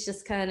 She's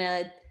just kind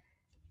of,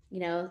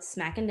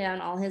 smacking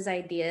down all his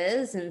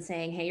ideas and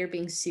saying, hey, you're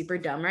being super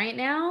dumb right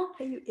now.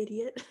 Hey, you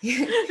idiot.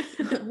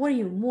 What are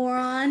you,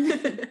 moron?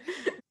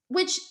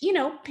 Which,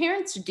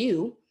 parents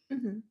do.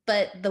 Mm-hmm.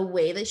 But the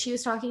way that she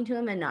was talking to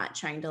him and not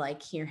trying to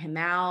like hear him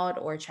out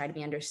or try to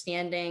be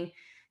understanding,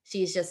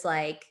 she's just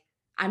like,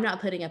 I'm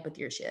not putting up with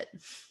your shit.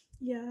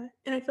 Yeah.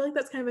 And I feel like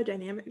that's kind of a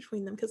dynamic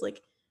between them because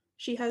like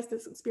she has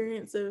this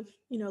experience of,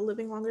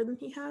 living longer than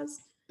he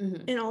has.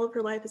 Mm-hmm. And all of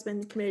her life has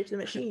been committed to the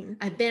machine.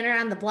 I've been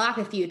around the block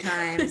a few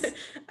times.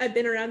 I've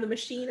been around the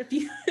machine a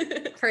few.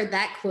 Heard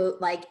that quote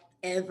like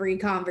every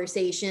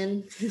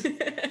conversation.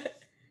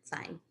 It's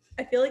fine.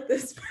 I feel like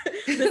this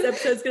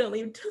episode's gonna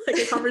lead to like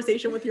a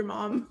conversation with your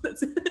mom.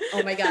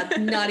 Oh my god,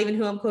 not even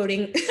who I'm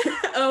quoting.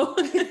 Oh,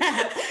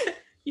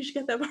 you should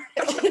get that part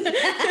out.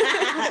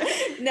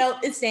 No,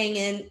 it's staying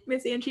in.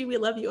 Miss Angie, we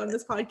love you on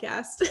this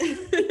podcast.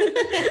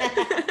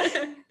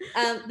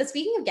 But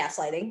speaking of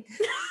gaslighting,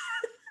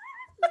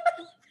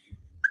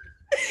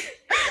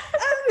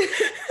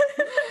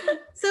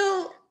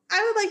 so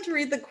I would like to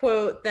read the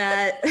quote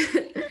that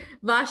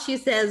Vashti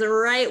says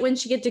right when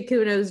she gets to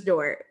Kuno's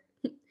door.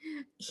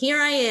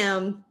 Here I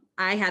am.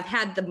 I have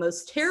had the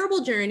most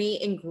terrible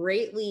journey and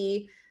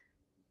greatly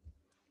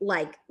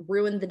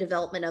ruined the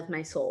development of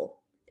my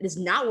soul. It is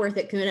not worth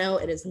it, Kuno.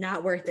 It is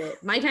not worth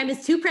it. My time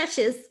is too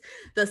precious.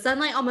 The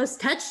sunlight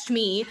almost touched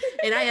me,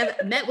 and I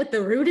have met with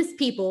the rudest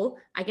people.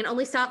 I can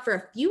only stop for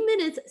a few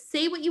minutes,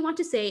 say what you want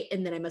to say,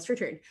 and then I must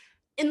return.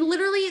 And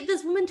literally,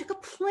 this woman took a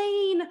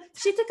plane.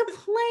 She took a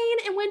plane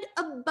and went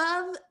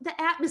above the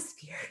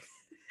atmosphere.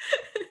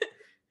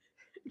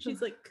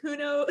 She's like,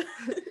 Kuno.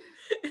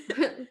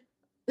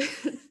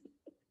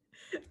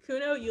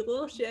 Kuno, you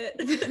little shit.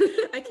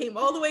 I came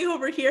all the way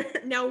over here.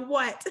 Now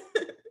what?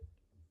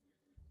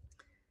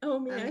 Oh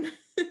man.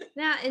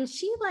 Yeah, and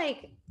she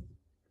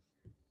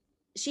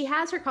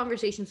has her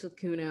conversations with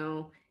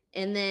Kuno,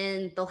 and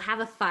then they'll have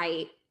a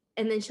fight,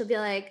 and then she'll be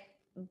like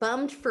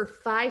bummed for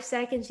 5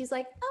 seconds. She's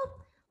like, oh,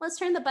 let's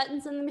turn the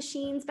buttons and the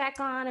machines back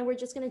on, and we're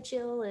just gonna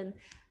chill and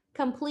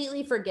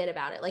completely forget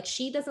about it. Like,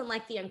 she doesn't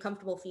like the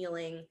uncomfortable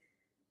feeling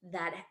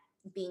that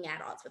being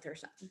at odds with her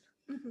son.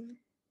 Mm-hmm.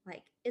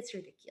 Like, it's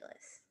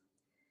ridiculous.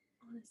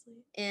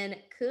 Honestly. And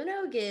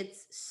Kuno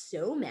gets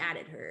so mad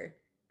at her,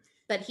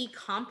 but he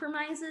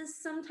compromises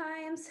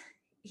sometimes.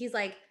 He's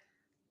like,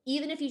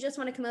 even if you just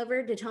want to come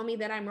over to tell me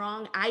that I'm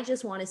wrong, I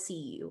just want to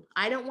see you.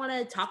 I don't want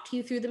to talk to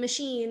you through the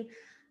machine.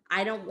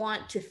 I don't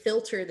want to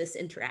filter this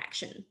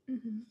interaction.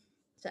 Mm-hmm.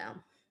 So.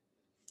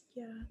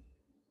 Yeah.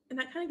 And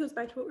that kind of goes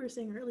back to what we were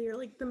saying earlier.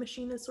 Like, the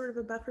machine is sort of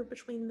a buffer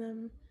between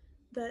them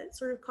that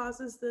sort of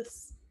causes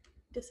this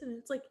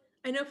dissonance. Like,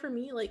 I know for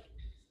me, like,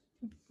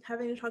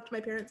 having to talk to my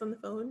parents on the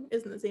phone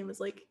isn't the same as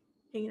like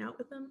hanging out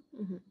with them.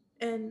 Mm-hmm.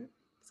 And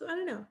so I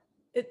don't know.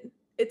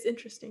 It's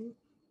interesting.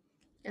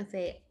 I'll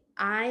say,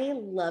 I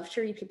love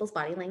to read people's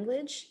body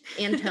language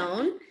and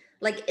tone.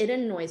 Like, it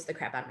annoys the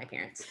crap out of my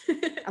parents.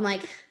 I'm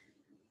like,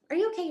 are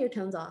you okay? Your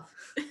tone's off.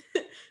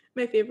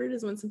 My favorite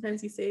is when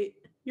sometimes you say,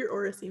 your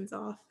aura seems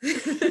off.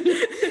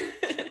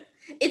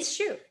 It's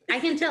true. I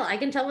can tell. I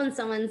can tell when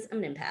someone's,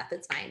 I'm an empath.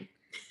 It's fine.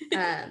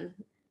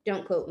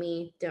 Don't quote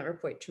me. Don't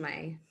report to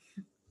my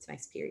It's my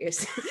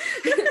spirits.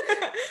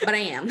 But I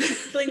am.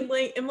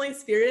 Like Emily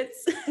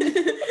spirits.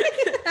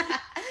 I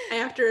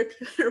have to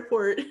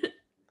report.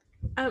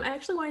 I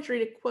actually wanted to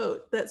read a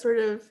quote that sort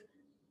of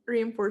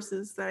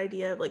reinforces the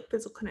idea of like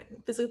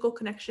physical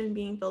connection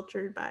being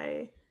filtered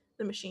by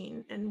the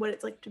machine and what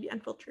it's like to be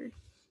unfiltered.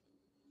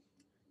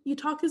 "You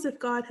talk as if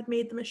God had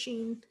made the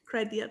machine,"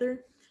 cried the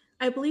other.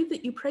 "I believe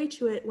that you pray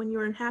to it when you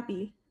are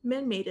unhappy.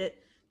 Men made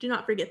it. Do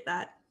not forget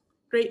that.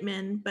 Great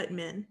men, but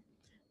men.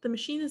 The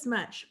machine is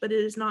much, but it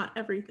is not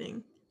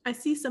everything. I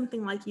see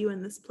something like you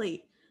in this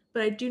plate,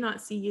 but I do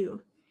not see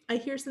you. I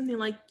hear something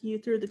like you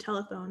through the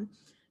telephone,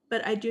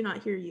 but I do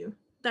not hear you.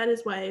 That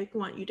is why I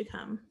want you to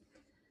come."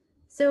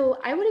 So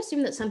I would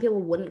assume that some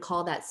people wouldn't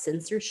call that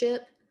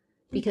censorship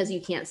because you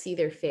can't see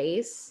their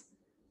face.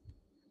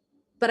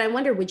 But I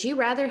wonder, would you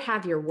rather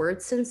have your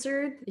words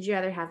censored? Would you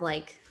rather have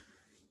like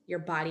your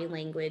body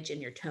language and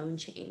your tone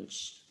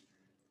changed?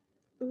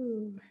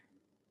 Ooh.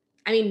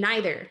 I mean,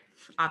 neither,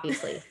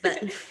 obviously,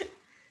 but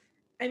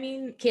I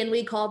mean, can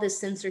we call this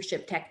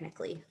censorship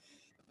technically?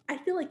 I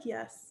feel like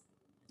yes.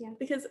 Yeah.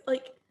 Because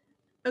like,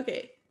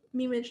 okay,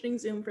 me mentioning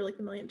Zoom for like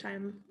the millionth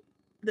time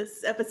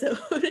this episode,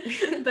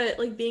 but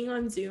like being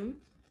on Zoom,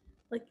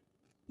 like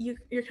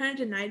you're kind of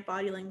denied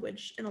body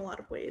language in a lot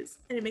of ways,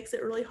 and it makes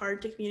it really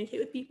hard to communicate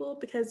with people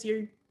because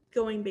you're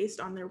going based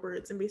on their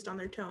words and based on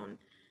their tone.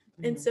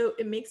 And so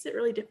it makes it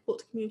really difficult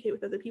to communicate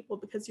with other people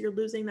because you're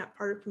losing that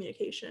part of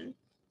communication.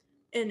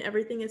 And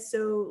everything is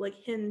so like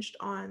hinged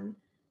on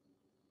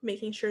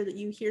making sure that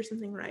you hear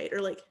something right,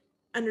 or like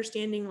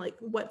understanding like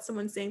what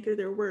someone's saying through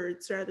their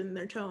words rather than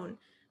their tone.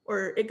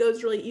 Or it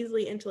goes really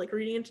easily into like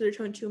reading into their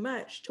tone too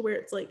much to where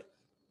it's like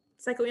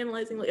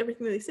psychoanalyzing like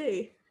everything that they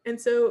say. And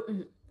so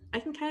I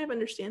can kind of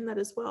understand that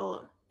as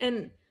well.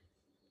 And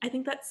I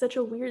think that's such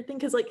a weird thing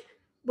because like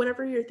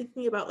whenever you're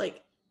thinking about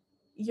like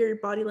your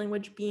body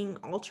language being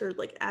altered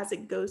like as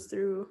it goes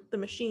through the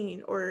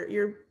machine, or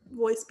your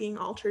voice being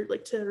altered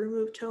like to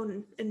remove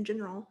tone in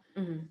general,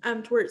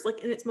 to where it's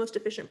like in its most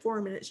efficient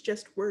form and it's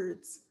just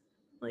words,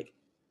 like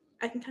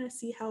I can kind of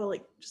see how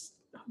like just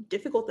how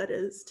difficult that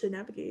is to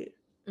navigate,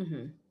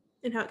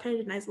 and how it kind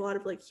of denies a lot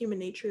of like human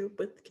nature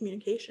with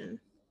communication.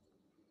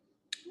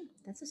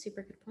 That's a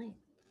super good point.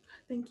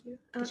 Thank you.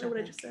 I don't know what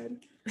I just said.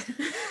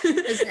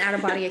 It's an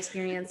out-of-body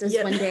experience. This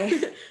one day.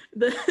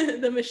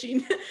 The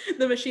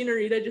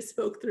machinery just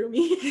spoke through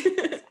me.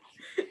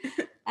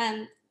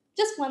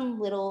 Just one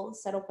little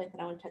subtle point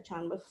that I want to touch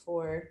on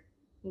before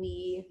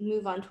we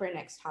move on to our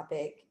next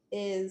topic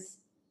is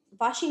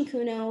Vashi and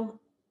Kuno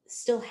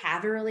still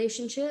have a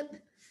relationship,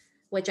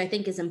 which I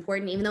think is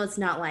important, even though it's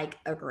not like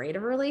a great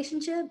of a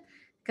relationship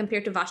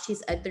compared to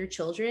Vashi's other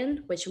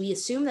children, which we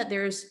assume that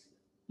there's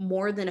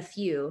more than a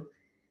few.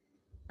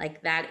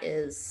 Like that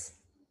is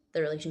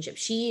the relationship.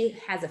 She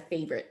has a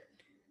favorite,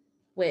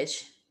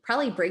 which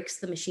probably breaks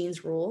the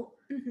machine's rule.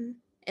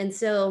 And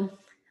so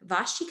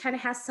Vashti kind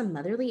of has some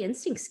motherly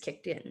instincts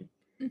kicked in.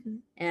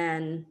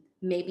 And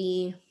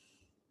maybe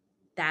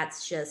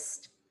that's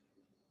just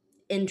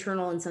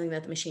internal and something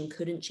that the machine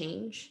couldn't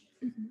change.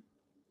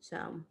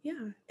 So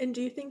yeah. And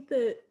do you think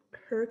that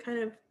her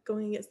kind of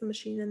going against the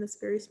machine in this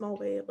very small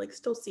way of like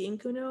still seeing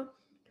Kuno,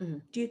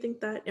 do you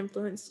think that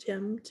influenced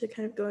him to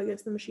kind of go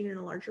against the machine in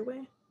a larger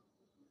way?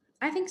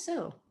 I think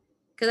so.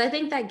 Because I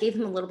think that gave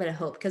him a little bit of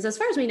hope. Because as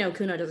far as we know,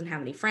 Kuno doesn't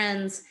have any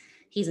friends.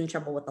 He's in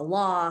trouble with the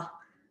law.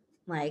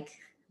 Like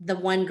the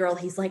one girl,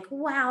 he's like,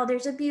 wow,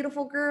 there's a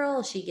beautiful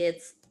girl. She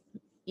gets,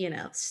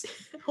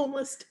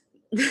 homeless.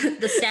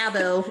 The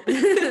Sabo.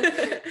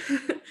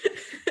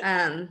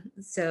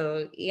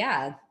 So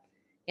yeah.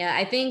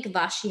 I think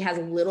Vashti has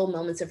little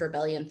moments of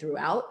rebellion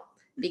throughout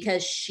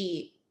because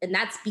and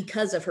that's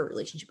because of her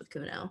relationship with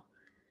Kuno.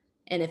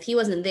 And if he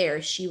wasn't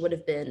there, she would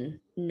have been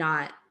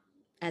not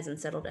as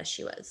unsettled as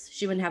she was.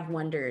 She wouldn't have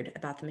wondered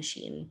about the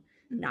machine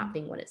not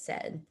being what it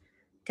said.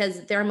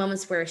 Because there are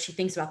moments where she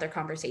thinks about their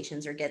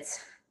conversations or gets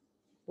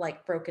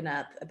like broken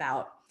up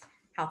about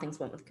how things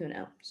went with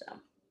Kuno. So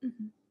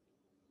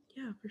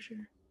yeah, for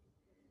sure.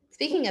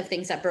 Speaking of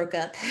things that broke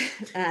up,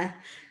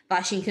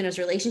 Vashi and Kuno's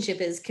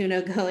relationship is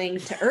Kuno going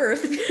to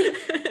Earth.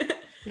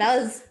 That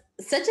was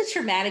such a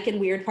traumatic and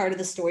weird part of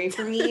the story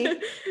for me.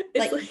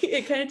 Like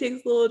it kind of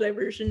takes a little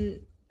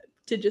diversion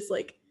to just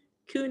like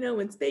Kuno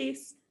in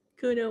space,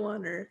 Kuno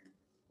on Earth,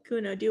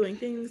 Kuno doing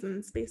things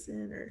in space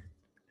and Earth.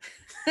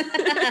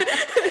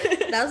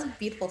 That was a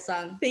beautiful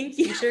song. Thank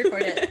you. You should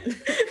record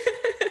it.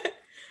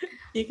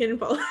 You can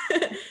follow.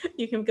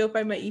 You can go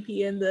find my EP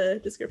in the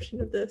description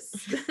of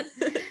this.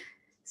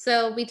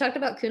 So we talked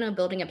about Kuno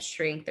building up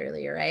strength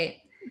earlier, right?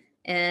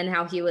 And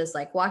how he was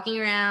like walking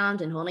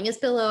around and holding his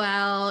pillow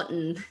out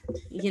and,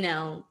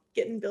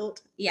 getting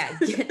built. Yeah,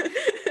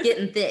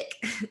 getting thick.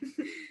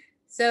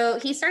 So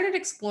he started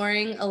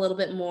exploring a little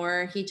bit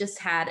more. He just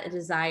had a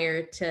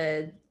desire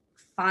to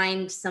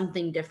find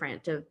something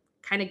different, to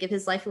kind of give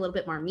his life a little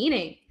bit more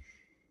meaning.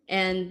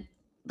 And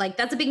like,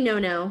 that's a big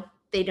no-no.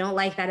 They don't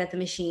like that at the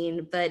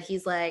machine, but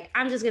he's like,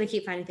 I'm just going to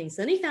keep finding things.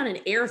 So then he found an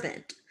air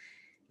vent,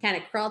 kind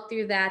of crawled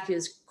through that. He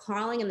was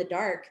crawling in the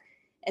dark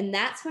And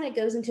that's when it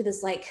goes into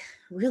this like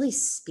really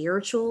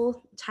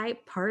spiritual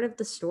type part of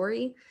the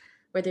story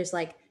where there's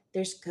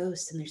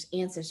ghosts and there's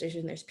ancestors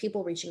and there's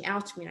people reaching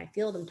out to me and I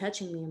feel them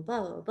touching me and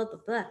blah, blah, blah, blah,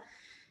 blah.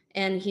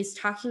 And he's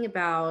talking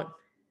about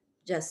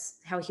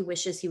just how he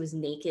wishes he was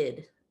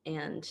naked.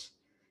 And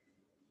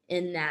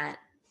in that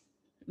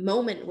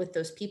moment with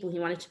those people, he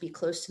wanted to be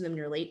close to them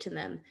and relate to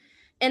them.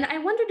 And I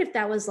wondered if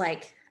that was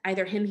like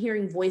either him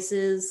hearing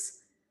voices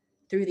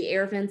through the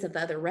air vents of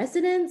the other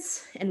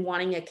residents and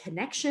wanting a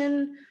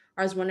connection,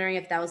 or I was wondering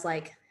if that was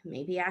like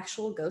maybe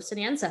actual ghosts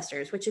and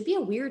ancestors, which would be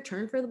a weird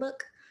turn for the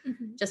book,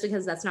 just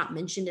because that's not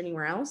mentioned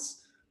anywhere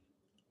else.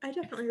 I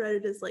definitely read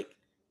it as like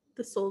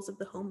the souls of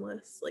the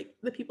homeless, like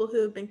the people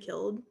who have been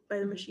killed by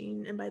the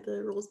machine and by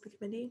the rules of the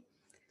committee,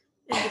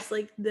 and just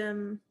like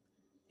them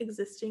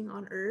existing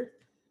on Earth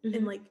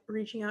and like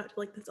reaching out to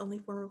like this only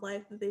form of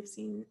life that they've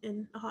seen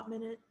in a hot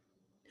minute,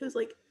 who's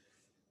like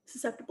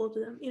susceptible to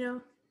them, you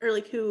know, or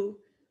like who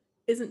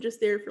isn't just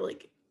there for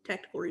like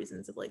tactical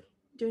reasons of like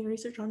doing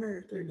research on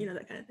Earth or you know,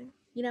 that kind of thing.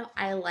 You know,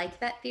 I like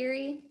that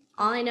theory.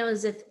 All I know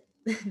is if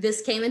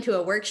this came into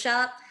a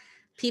workshop,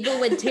 people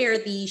would tear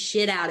the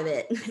shit out of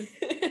it.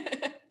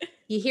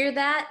 You hear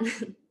that?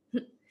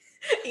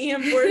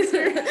 Ian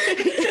Forster.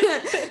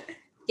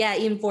 Yeah,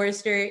 Ian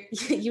Forster.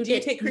 You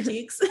take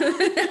critiques.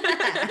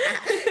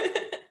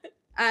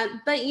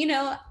 But, you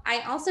know, I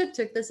also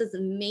took this as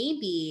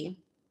maybe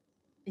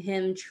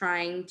him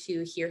trying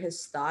to hear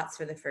his thoughts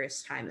for the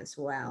first time as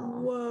well.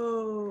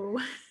 Whoa.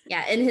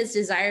 Yeah, and his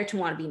desire to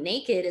want to be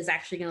naked is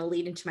actually going to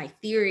lead into my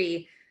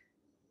theory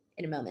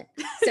in a moment.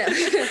 So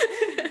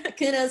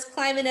Kuno's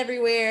climbing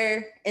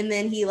everywhere, and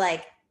then he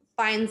like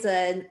finds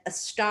a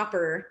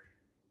stopper,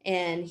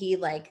 and he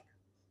like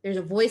there's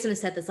a voice in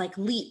his head that's like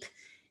leap,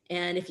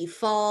 and if you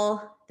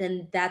fall,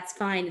 then that's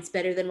fine. It's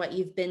better than what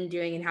you've been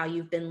doing and how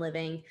you've been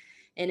living.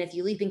 And if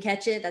you leap and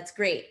catch it, that's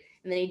great.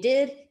 And then he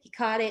did. He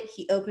caught it.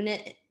 He opened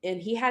it,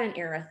 and he had an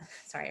air.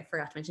 Sorry, I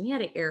forgot to mention he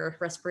had an air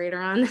respirator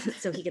on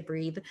so he could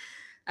breathe.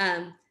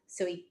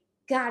 So he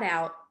got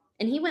out,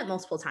 and he went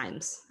multiple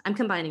times. I'm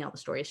combining all the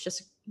stories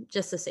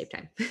just to save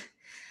time.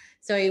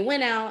 So he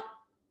went out,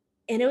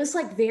 and it was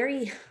like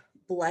very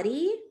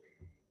bloody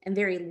and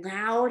very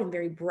loud and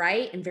very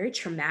bright and very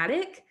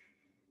traumatic.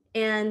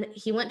 And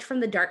he went from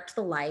the dark to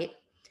the light.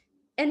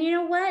 And you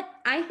know what?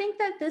 I think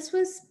that this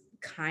was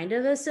kind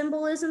of a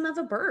symbolism of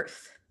a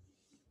birth.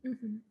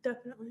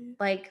 Definitely.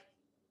 Like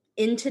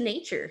into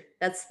nature.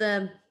 That's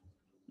the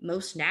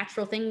most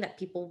natural thing that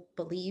people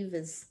believe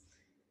is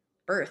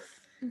birth.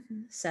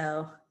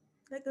 So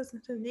that goes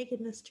into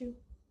nakedness too.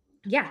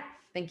 Yeah,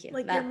 thank you.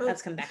 Like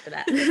let's come back to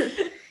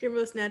that. Your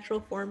most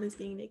natural form is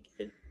being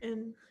naked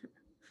and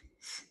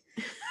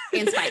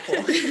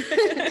spiteful.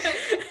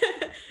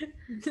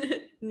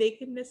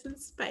 Nakedness and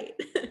spite.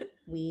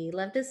 We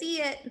love to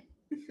see it.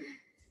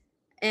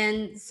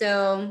 And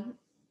so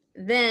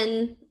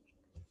then,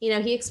 you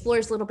know, he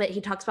explores a little bit.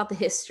 He talks about the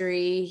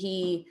history.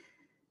 He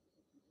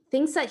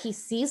thinks that he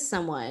sees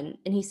someone,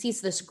 and he sees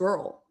this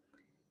girl,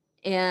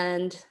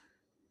 and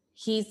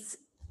he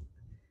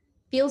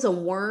feels a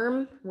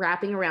worm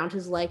wrapping around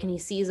his leg, and he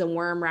sees a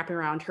worm wrapping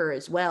around her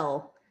as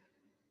well.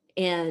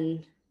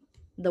 And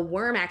the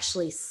worm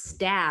actually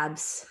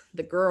stabs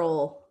the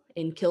girl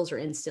and kills her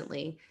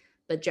instantly,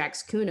 but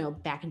jacks Kuno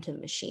back into the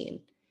machine.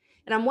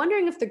 And I'm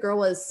wondering if the girl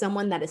was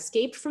someone that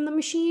escaped from the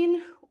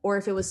machine or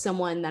if it was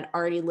someone that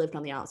already lived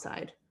on the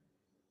outside.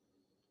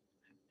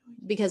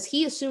 Because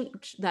he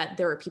assumed that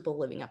there were people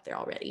living up there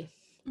already,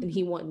 and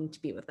he wanted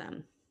to be with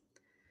them.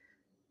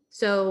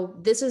 So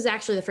this is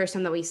actually the first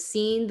time that we've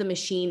seen the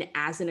machine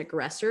as an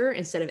aggressor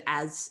instead of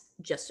as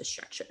just a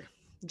structure,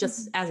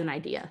 just as an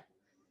idea.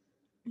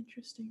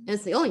 Interesting. And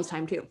it's the only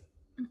time too.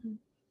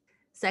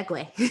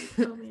 Segue.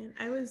 Oh man,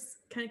 I was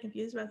kind of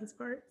confused about this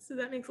part, so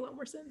that makes a lot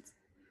more sense.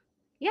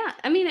 Yeah,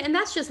 I mean, and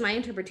that's just my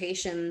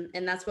interpretation,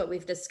 and that's what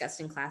we've discussed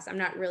in class. I'm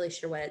not really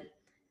sure what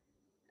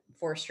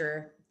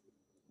Forster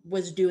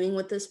was doing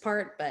with this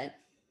part, but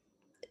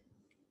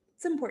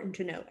it's important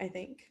to note, I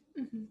think.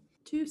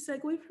 To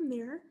segue from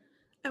there,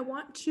 I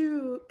want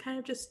to kind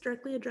of just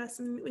directly address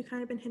something that we've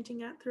kind of been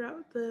hinting at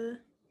throughout the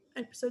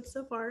episode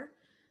so far,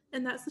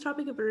 and that's the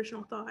topic of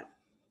original thought.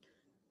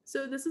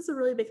 So this is a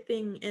really big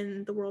thing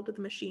in the world of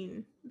the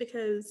machine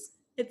because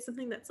it's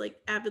something that's like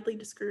avidly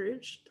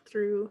discouraged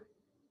through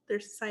their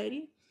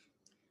society.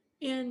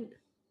 And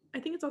I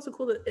think it's also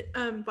cool that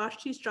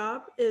Vashti's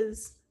job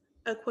is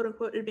a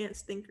quote-unquote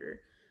advanced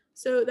thinker.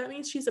 So that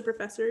means she's a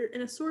professor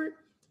in a sort,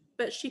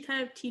 but she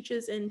kind of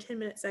teaches in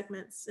 10-minute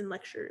segments in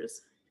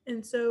lectures.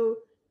 And so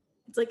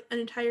it's like an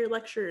entire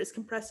lecture is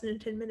compressed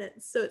into 10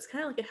 minutes. So it's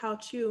kind of like a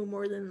how-to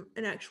more than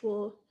an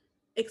actual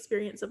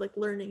experience of like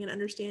learning and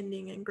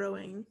understanding and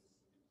growing.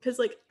 Because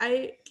like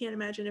I can't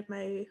imagine if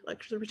my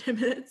lectures were 10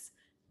 minutes.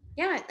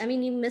 Yeah, I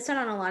mean, you miss out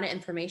on a lot of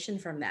information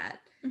from that.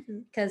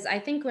 Because I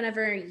think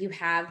whenever you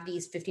have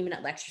these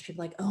 50-minute lectures,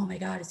 people are like, oh my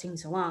God, it's taking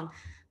so long.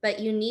 But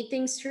you need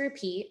things to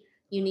repeat,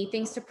 you need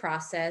things to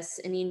process,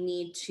 and you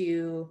need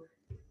to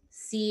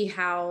see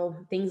how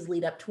things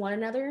lead up to one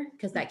another,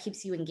 because that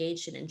keeps you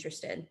engaged and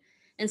interested.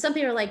 And some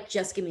people are like,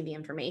 just give me the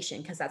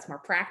information because that's more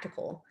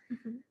practical.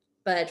 Mhm.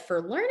 But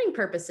for learning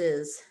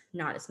purposes,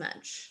 not as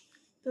much.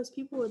 Those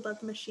people would love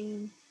the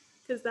machine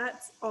because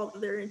that's all that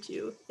they're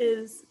into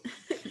is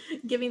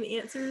giving the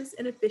answers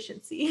and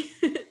efficiency.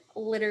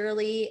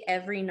 Literally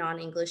every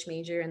non-English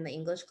major in the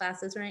English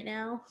classes right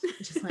now,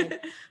 just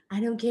like, I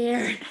don't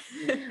care.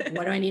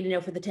 What do I need to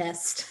know for the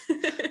test?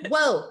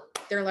 Whoa,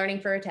 they're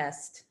learning for a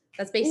test.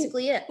 That's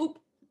basically it. Oop.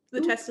 The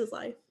Oop. test is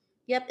life.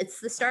 Yep, it's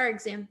the STAR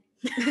exam.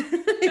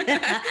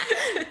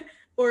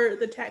 Or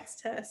the text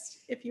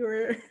test if you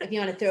were If you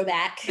want to throw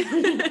back.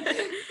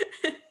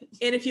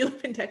 and if you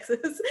live in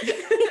Texas.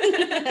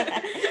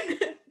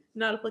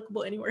 Not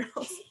applicable anywhere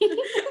else.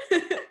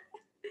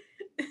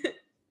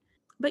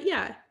 But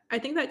yeah, I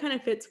think that kind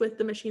of fits with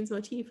the machine's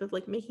motif of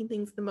like making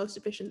things the most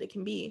efficient they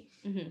can be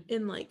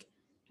in like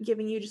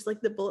giving you just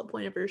like the bullet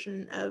pointed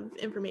version of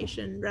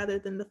information rather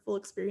than the full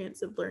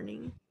experience of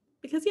learning.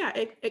 Because yeah,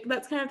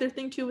 that's kind of their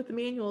thing too with the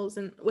manuals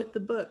and with the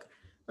book.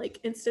 Like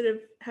instead of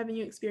having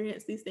you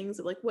experience these things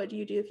of like, what do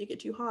you do if you get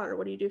too hot or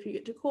what do you do if you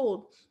get too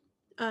cold?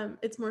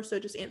 It's more so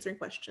just answering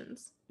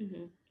questions.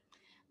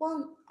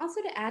 Well,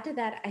 also to add to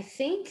that, I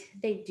think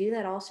they do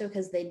that also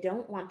because they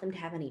don't want them to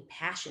have any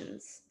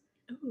passions.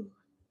 Ooh.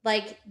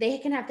 Like they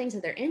can have things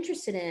that they're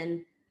interested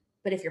in,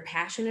 but if you're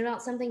passionate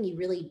about something, you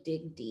really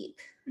dig deep.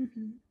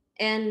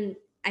 And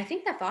I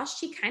think that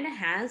Vashti kind of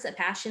has a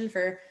passion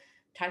for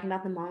talking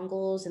about the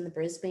Mongols and the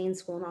Brisbane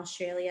School in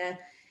Australia.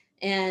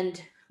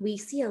 And we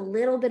see a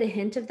little bit of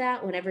hint of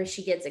that whenever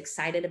she gets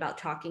excited about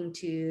talking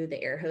to the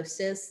air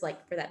hostess,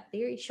 like for that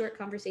very short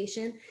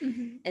conversation.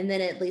 And then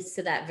it leads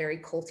to that very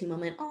culty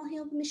moment, all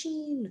hail the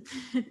machine.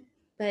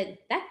 But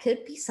that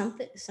could be some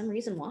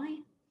reason why,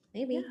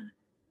 maybe. Yeah.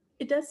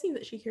 It does seem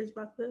that she cares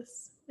about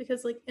this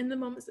because like in the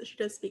moments that she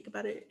does speak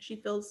about it,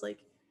 it feels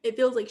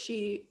like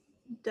she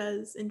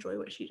does enjoy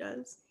what she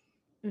does,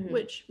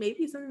 which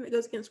maybe is something that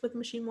goes against what the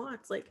machine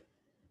wants. Like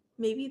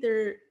maybe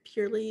they're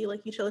purely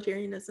like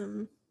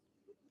utilitarianism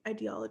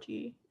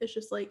ideology. It's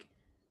just like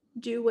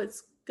do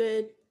what's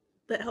good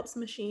that helps the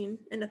machine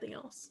and nothing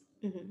else.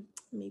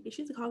 Maybe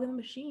she's a cog in the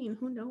machine.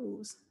 Who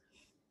knows?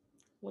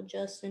 Well,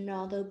 just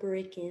another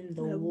brick in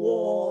the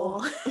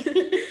wall.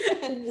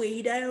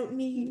 We don't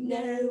need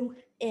no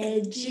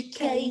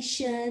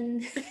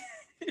education.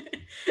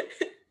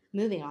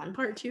 Moving on.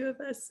 Part 2 of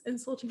us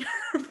insulting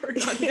our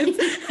audience.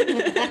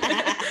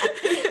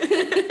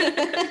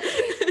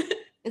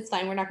 It's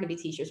fine. We're not going to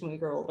be teachers when we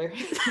grow older.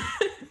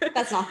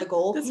 That's not the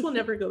goal. This will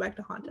never go back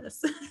to haunt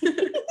us.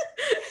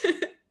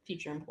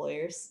 Future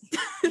employers.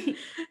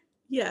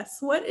 Yes.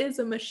 What is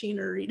a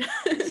machinery?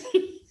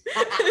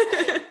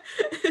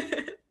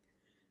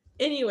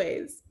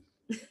 Anyways,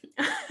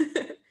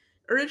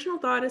 original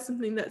thought is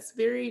something that's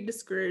very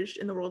discouraged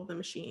in the world of the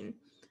machine.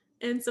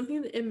 And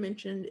something that Im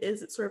mentioned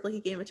is it's sort of like a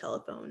game of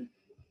telephone.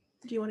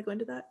 Do you want to go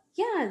into that?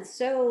 Yeah.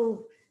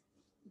 So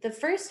the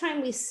first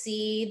time we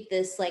see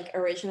this like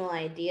original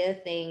idea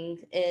thing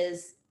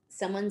is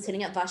someone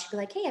sitting up Vashti, be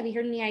like, hey, have you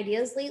heard any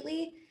ideas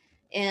lately?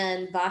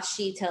 And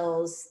Vashti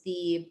tells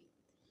the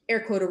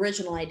air quote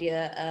original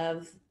idea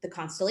of the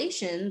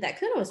constellation that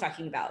Kuno was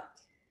talking about,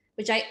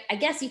 which I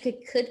guess you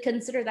could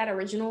consider that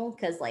original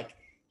because like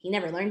he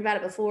never learned about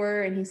it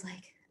before. And he's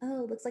like,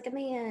 oh, looks like a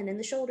man and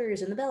the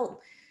shoulders and the belt.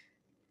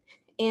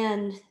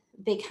 And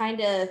they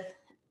kind of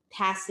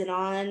pass it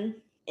on.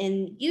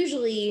 And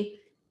usually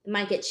it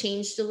might get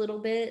changed a little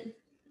bit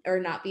or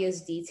not be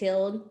as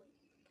detailed.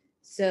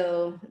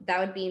 So that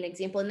would be an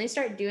example. And they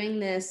start doing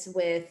this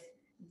with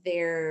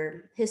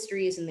their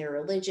histories and their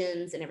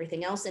religions and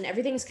everything else. And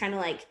everything's kind of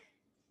like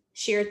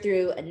shared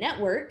through a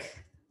network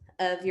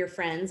of your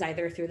friends,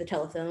 either through the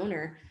telephone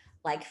or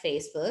like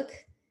Facebook,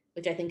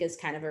 which I think is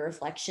kind of a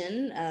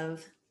reflection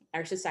of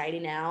our society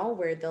now,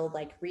 where they'll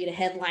like read a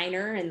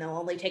headliner and they'll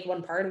only take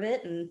one part of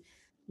it. And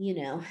you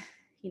know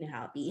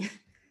how it be.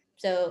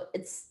 So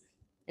it's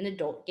an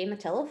adult game of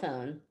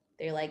telephone.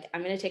 They're like,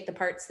 I'm going to take the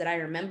parts that I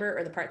remember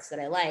or the parts that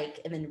I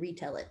like and then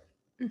retell it.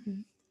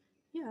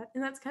 Yeah.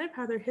 And that's kind of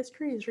how their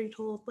history is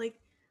retold, like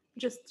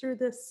just through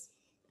this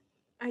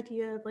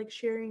idea of like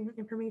sharing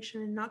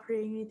information and not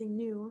creating anything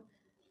new.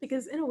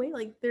 Because in a way,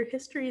 like their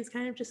history is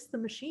kind of just the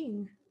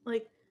machine.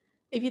 Like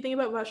if you think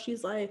about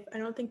Vashti's life, I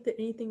don't think that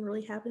anything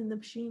really happened in the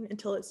machine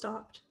until it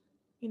stopped,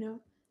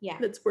 Yeah.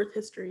 That's worth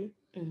history.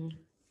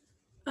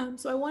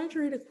 So I wanted to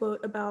read a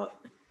quote about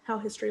how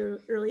history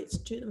relates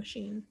to the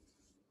machine.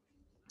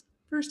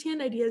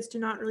 First-hand ideas do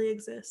not really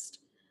exist.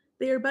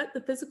 They are but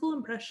the physical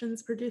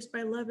impressions produced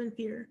by love and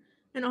fear.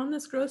 And on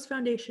this gross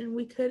foundation,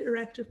 we could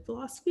erect a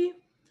philosophy.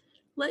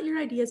 Let your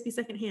ideas be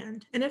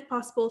second-hand, and if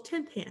possible,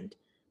 10th hand,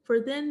 for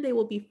then they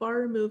will be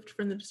far removed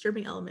from the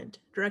disturbing element,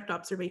 direct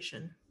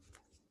observation.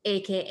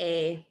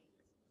 AKA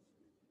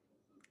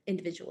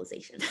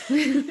individualization.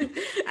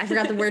 I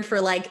forgot the word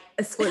for like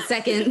a split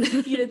second.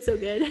 You did so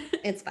good.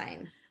 It's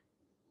fine.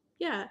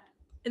 Yeah.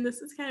 And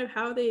this is kind of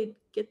how they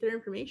get their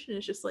information.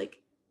 It's just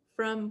like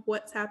from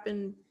what's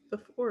happened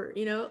before,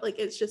 like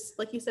it's just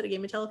like you said, a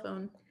game of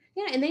telephone.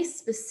 Yeah. And they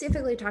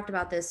specifically talked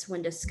about this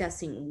when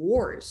discussing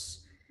wars.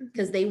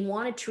 because they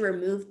wanted to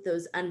remove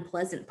those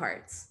unpleasant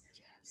parts.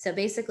 So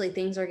basically,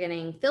 things are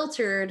getting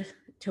filtered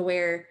to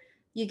where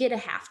you get a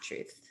half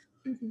truth.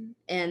 Mm-hmm.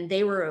 And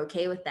they were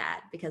okay with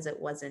that because it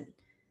wasn't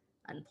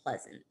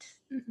unpleasant.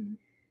 Mm-hmm.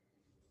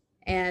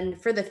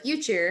 And for the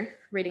future,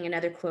 reading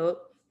another quote,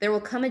 there will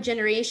come a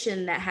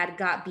generation that had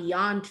got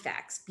beyond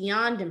facts,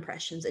 beyond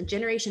impressions, a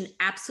generation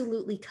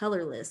absolutely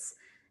colorless,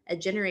 a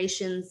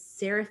generation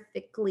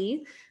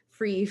seraphically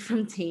free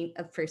from taint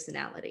of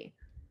personality.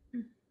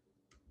 Mm.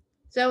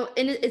 So,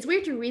 and it's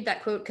weird to read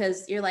that quote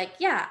because you're like,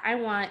 yeah, I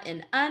want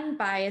an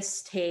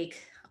unbiased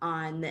take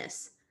on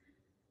this.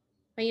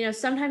 But, you know,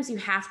 sometimes you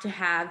have to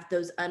have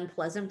those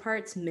unpleasant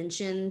parts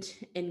mentioned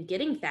in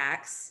getting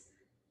facts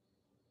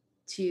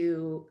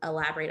to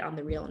elaborate on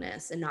the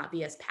realness and not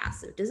be as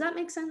passive. Does that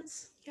make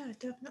sense? Yeah,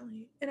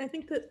 definitely. And I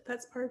think that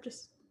that's part of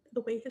just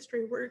the way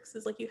history works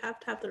is like you have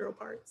to have the real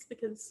parts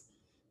because,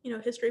 you know,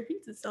 history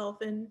repeats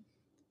itself. And,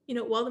 you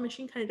know, while the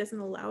machine kind of doesn't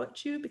allow it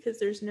to because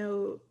there's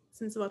no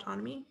sense of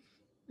autonomy,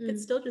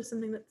 it's still just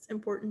something that's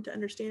important to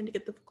understand to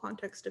get the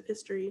context of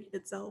history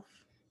itself.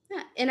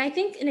 Yeah. And I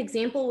think an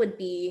example would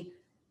be,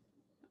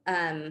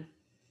 I'm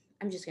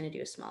just going to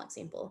do a small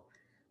example.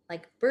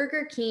 Like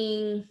Burger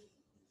King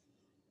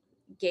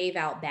gave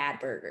out bad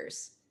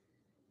burgers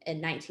in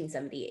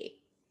 1978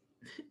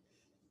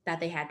 that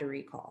they had to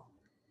recall.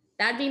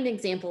 That'd be an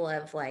example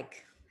of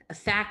like a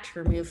fact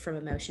removed from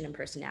emotion and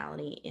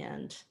personality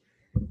and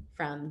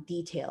from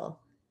detail.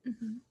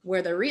 Mm-hmm.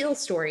 Where the real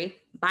story,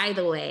 by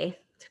the way,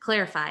 to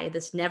clarify,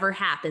 this never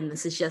happened.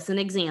 This is just an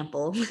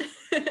example.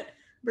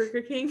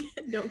 Burger King,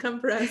 don't come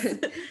for us.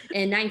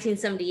 In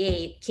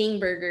 1978, King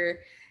Burger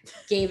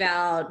gave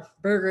out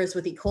burgers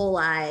with E.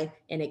 coli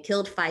and it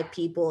killed 5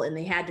 people and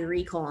they had to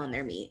recall on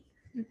their meat.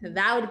 Mm-hmm.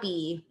 That would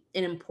be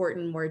an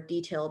important, more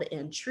detailed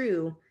and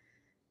true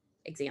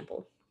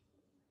example.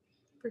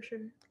 For sure.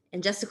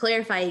 And just to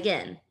clarify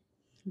again,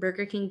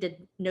 Burger King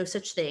did no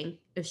such thing.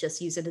 It was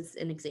just use it as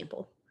an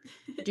example.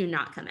 Do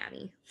not come at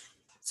me.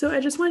 So I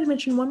just wanted to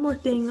mention one more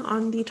thing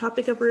on the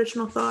topic of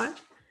original thought.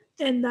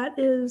 And that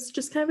is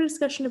just kind of a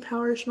discussion of how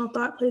original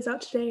thought plays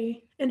out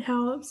today and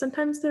how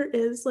sometimes there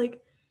is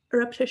like a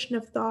repetition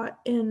of thought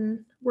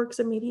in works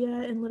of media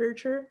and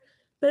literature.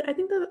 But I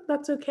think that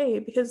that's okay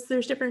because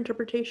there's different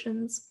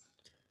interpretations.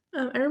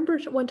 I remember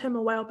one time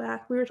a while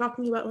back, we were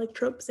talking about like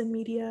tropes in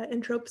media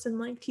and tropes in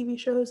like TV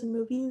shows and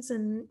movies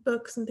and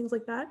books and things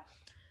like that,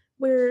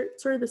 where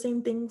sort of the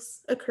same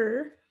things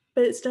occur,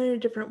 but it's done in a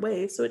different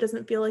way. So it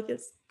doesn't feel like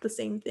it's the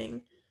same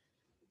thing.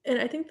 And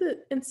I think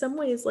that in some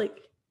ways,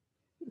 like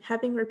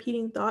having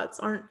repeating thoughts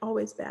aren't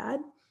always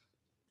bad,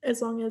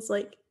 as long as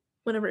like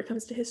whenever it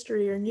comes to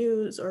history or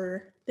news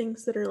or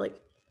things that are like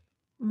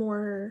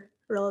more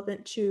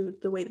relevant to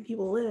the way that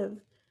people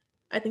live,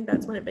 I think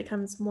that's when it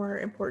becomes more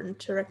important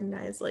to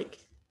recognize like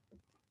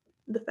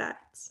the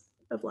facts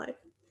of life.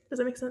 Does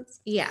that make sense?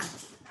 Yeah.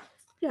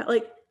 Yeah,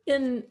 like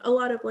in a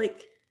lot of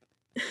like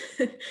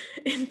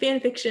in fan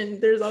fiction,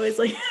 there's always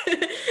like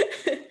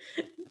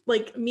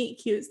like meet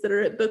cutes that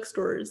are at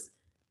bookstores,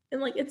 and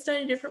like it's done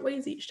in different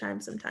ways each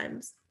time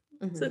sometimes.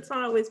 Mm-hmm. So it's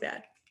not always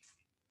bad.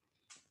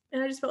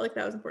 And I just felt like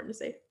that was important to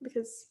say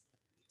because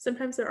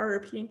sometimes there are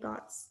repeating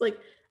thoughts, like,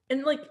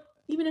 and like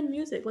even in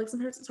music, like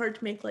sometimes it's hard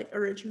to make like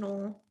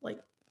original like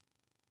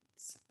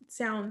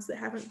sounds that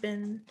haven't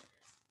been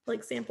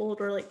like sampled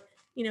or like,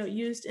 you know,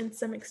 used in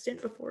some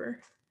extent before.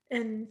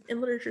 And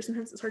in literature,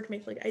 sometimes it's hard to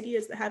make like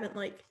ideas that haven't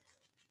like,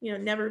 you know,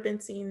 never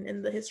been seen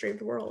in the history of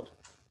the world.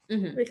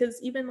 Mm-hmm.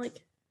 Because even like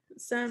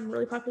some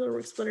really popular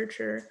works of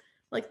literature,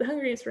 like The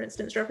Hunger Games, for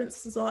instance,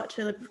 references a lot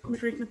to like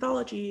Greek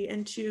mythology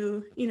and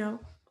to, you know,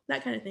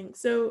 that kind of thing.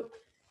 So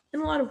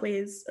in a lot of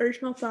ways,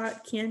 original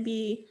thought can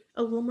be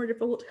a little more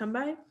difficult to come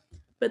by,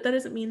 but that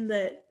doesn't mean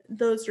that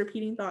those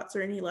repeating thoughts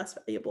are any less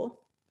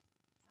valuable.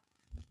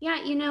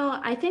 Yeah, you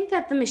know, I think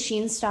that the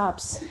machine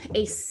stops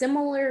a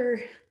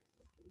similar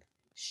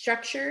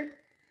structure,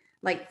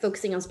 like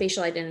focusing on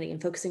spatial identity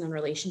and focusing on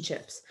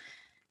relationships,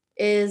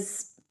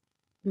 is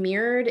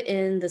mirrored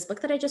in this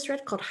book that I just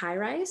read called High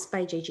Rise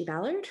by J.G.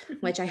 Ballard,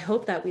 which I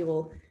hope that we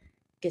will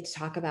get to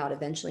talk about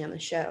eventually on the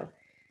show.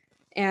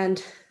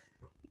 And,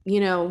 you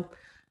know,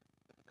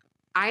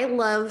 I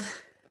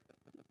love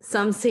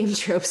some same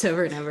tropes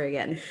over and over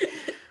again.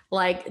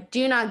 Like,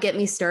 do not get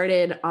me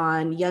started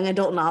on young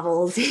adult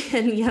novels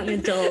and young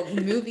adult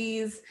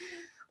movies.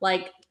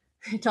 Like,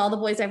 To All the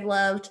Boys I've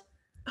Loved,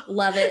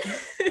 love it.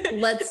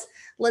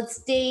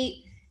 Let's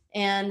date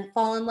and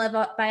fall in love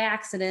by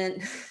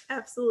accident.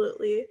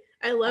 Absolutely.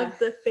 I love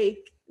the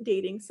fake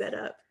dating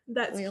setup.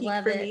 That's peak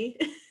for me.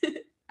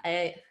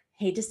 I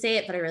hate to say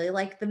it, but I really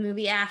like the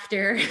movie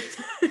After.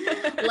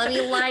 Let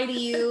me lie to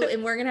you,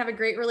 and we're gonna have a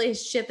great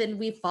relationship, and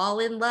we fall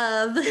in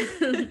love.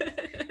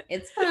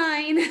 It's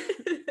fine.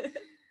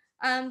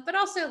 But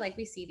also, like,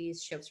 we see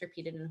these tropes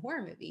repeated in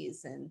horror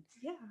movies, and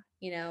yeah,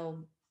 you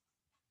know,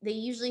 they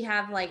usually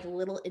have like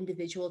little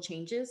individual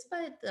changes,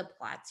 but the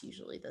plot's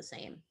usually the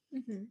same.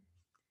 Mm-hmm.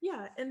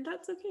 Yeah, and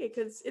that's okay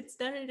because it's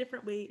done in a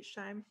different way each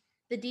time.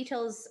 The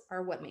details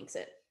are what makes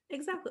it.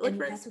 Exactly. Like,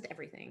 and that's with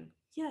everything.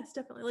 Yes,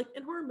 definitely. Like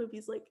in horror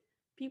movies, like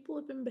people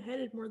have been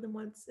beheaded more than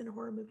once in a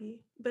horror movie,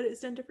 but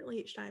it's done differently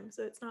each time.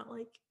 So it's not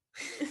like.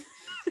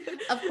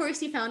 Of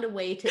course, you found a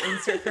way to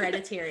insert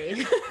Hereditary.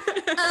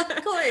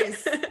 Of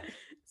course.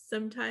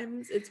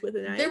 Sometimes it's with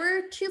a knife. There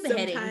were 2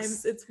 beheadings.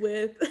 Sometimes it's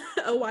with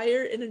a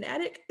wire in an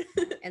attic.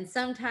 And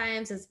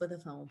sometimes it's with a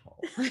phone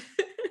pole.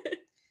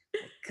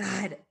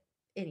 God.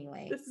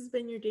 Anyway. This has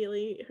been your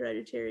daily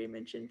Hereditary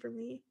mention for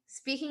me.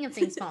 Speaking of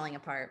things falling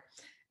apart,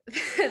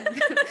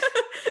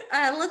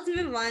 let's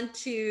move on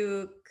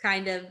to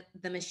kind of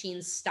the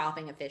machine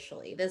stopping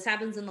officially. This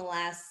happens in the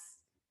last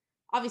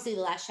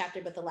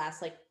chapter, but the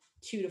last like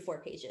 2 to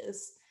 4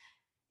 pages.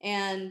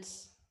 And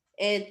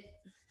it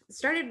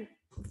started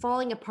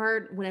falling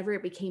apart whenever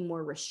it became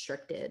more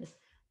restricted.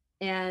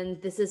 And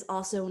this is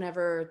also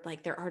whenever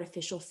like their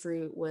artificial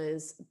fruit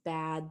was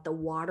bad, the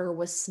water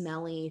was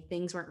smelly,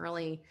 things weren't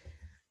really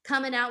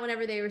coming out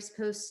whenever they were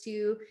supposed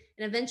to.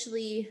 And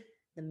eventually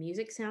the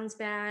music sounds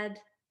bad.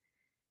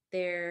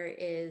 There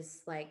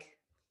is like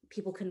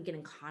people couldn't get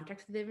in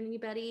contact with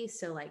anybody.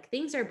 So like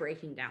things are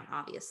breaking down,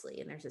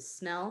 obviously. And there's a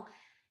smell.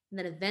 And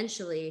then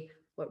eventually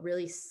what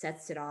really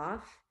sets it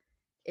off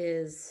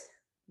is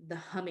the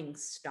humming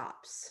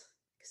stops.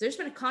 Because there's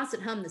been a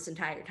constant hum this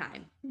entire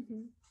time.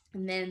 Mm-hmm.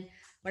 And then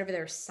whenever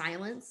there's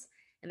silence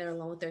and they're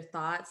alone with their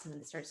thoughts and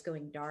then it starts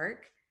going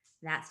dark,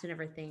 that's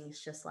whenever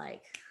things just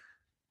like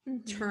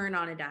turn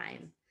on a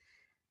dime.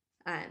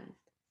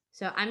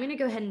 So I'm going to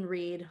go ahead and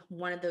read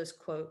one of those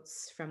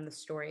quotes from the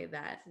story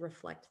that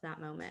reflect that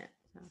moment.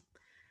 So,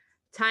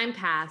 time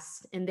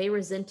passed, and they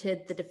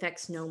resented the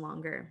defects no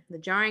longer. The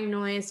jarring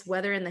noise,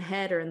 whether in the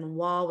head or in the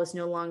wall, was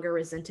no longer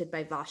resented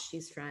by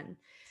Vashti's friend.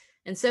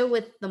 And so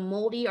with the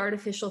moldy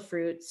artificial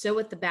fruit, so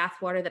with the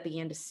bathwater that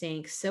began to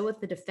sink, so with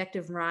the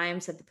defective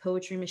rhymes that the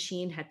poetry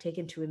machine had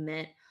taken to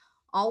emit,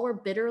 all were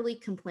bitterly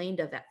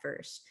complained of at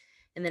first,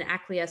 and then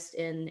acquiesced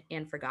in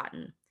and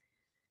forgotten.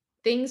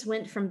 Things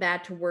went from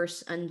bad to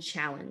worse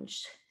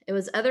unchallenged. It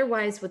was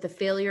otherwise with the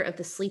failure of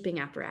the sleeping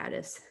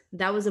apparatus.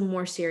 That was a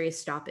more serious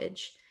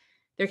stoppage.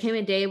 There came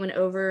a day when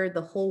over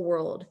the whole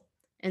world,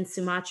 in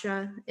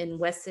Sumatra, in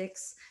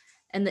Wessex,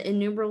 and the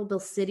innumerable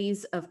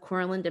cities of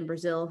Courland and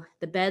Brazil,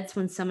 the beds,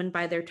 when summoned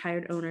by their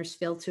tired owners,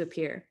 failed to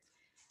appear.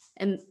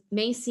 And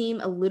may seem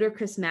a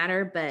ludicrous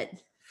matter, but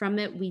from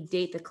it we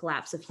date the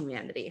collapse of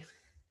humanity.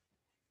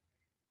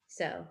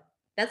 So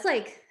that's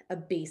like a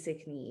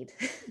basic need.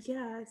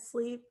 Yeah,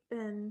 sleep,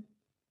 and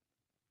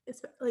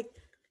it's like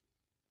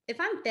if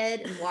I'm fed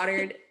and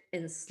watered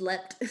and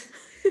slept,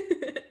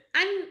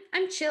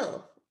 I'm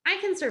chill. I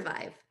can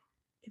survive.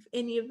 If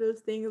any of those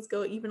things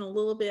go even a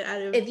little bit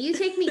out of if you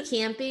take me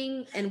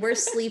camping and we're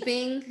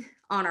sleeping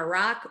on a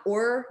rock,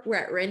 or we're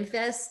at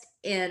Renfest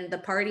and the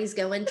party's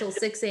going till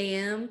 6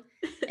 a.m.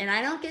 and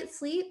I don't get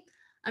sleep,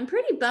 I'm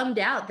pretty bummed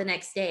out the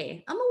next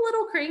day. I'm a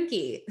little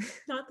cranky.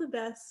 Not the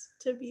best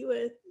to be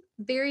with.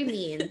 Very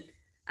mean.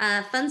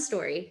 Fun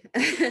story.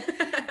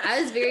 I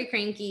was very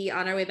cranky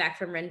on our way back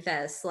from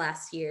Renfest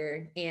last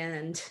year,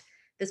 and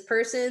this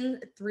person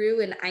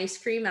threw an ice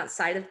cream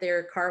outside of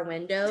their car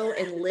window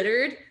and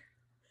littered.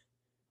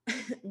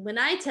 When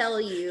I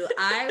tell you,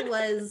 I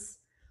was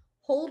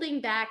holding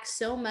back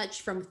so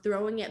much from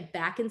throwing it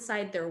back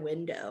inside their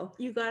window.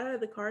 You got out of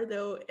the car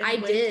though. And I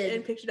did,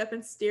 and picked it up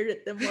and stared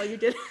at them while you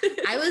did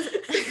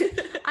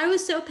it. I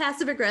was so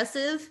passive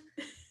aggressive.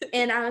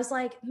 And I was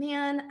like,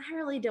 man, I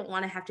really don't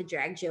want to have to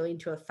drag Joey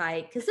into a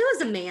fight because it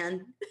was a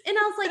man. And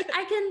I was like,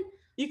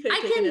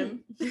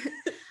 him.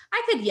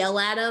 I could yell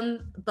at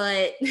him,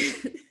 but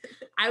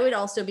I would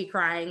also be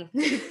crying.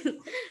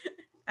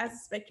 As a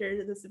spectator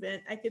to this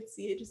event, I could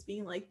see it just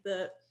being like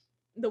the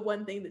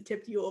one thing that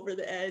tipped you over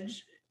the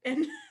edge.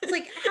 And it's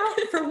like, how,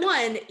 for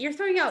one, you're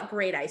throwing out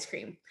great ice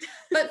cream,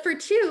 but for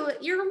two,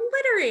 you're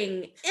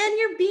littering and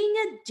you're being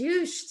a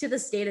douche to the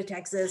state of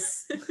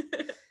Texas.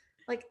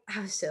 Like,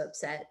 I was so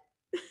upset.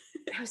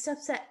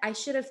 I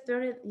should have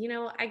thrown it. You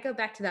know, I go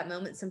back to that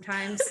moment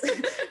sometimes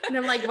and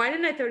I'm like, why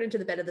didn't I throw it into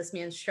the bed of this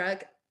man's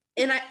truck?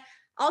 And I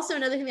also,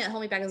 another thing that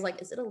held me back is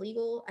like, is it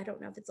illegal? I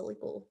don't know if it's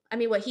illegal. I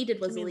mean, what he did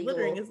was illegal.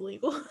 Littering is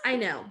legal. I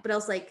know, but I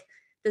was like,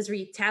 does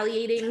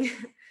retaliating,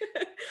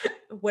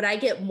 would I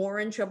get more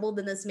in trouble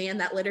than this man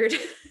that littered? So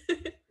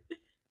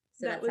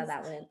that's how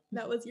that went.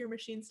 That was your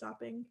machine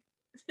stopping.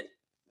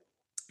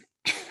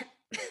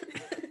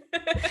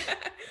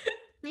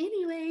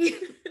 Anyway,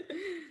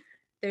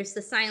 there's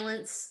the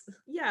silence.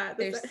 Yeah.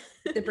 There's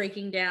the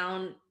breaking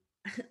down.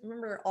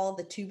 Remember all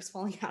the tubes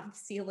falling out of the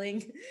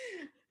ceiling?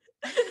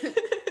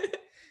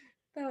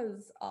 That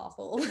was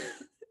awful.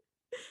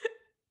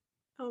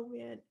 Oh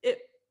man.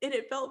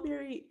 It felt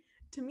very,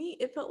 to me,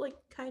 it felt like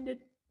kind of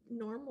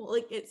normal.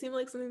 Like it seemed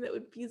like something that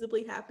would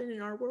feasibly happen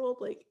in our world.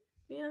 Like,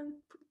 man,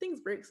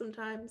 things break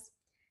sometimes.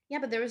 Yeah,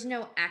 but there was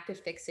no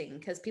active fixing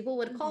because people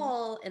would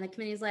call and the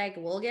committee's like,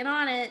 we'll get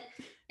on it.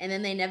 And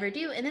then they never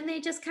do. And then they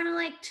just kind of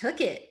like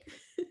took it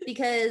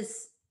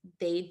because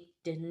they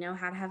didn't know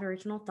how to have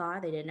original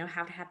thought. They didn't know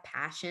how to have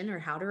passion or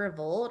how to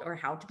revolt or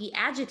how to be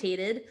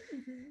agitated.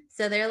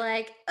 So they're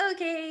like,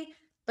 okay,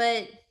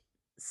 but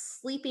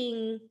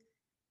sleeping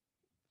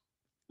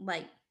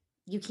like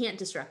you can't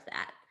disrupt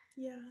that,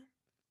 Yeah.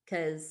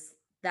 because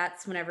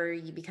that's whenever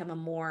you become a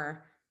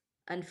more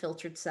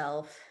unfiltered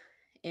self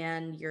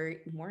and you're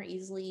more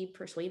easily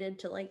persuaded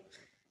to like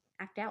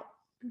act out.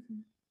 Hmm.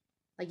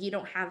 Like you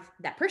don't have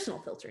that personal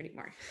filter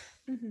anymore.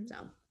 Hmm. So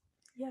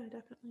Yeah,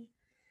 definitely.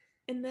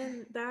 And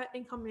then that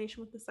in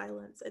combination with the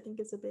silence, I think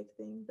is a big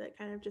thing that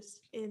kind of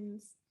just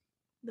ends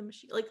the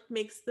machine, like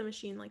makes the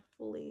machine like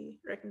fully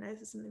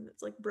recognize as something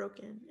that's like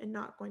broken and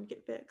not going to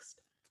get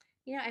fixed.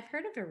 yeah, I've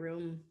heard of a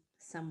room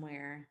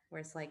somewhere where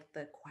it's like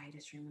the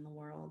quietest room in the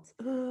world.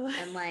 Ugh.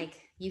 And like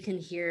you can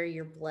hear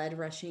your blood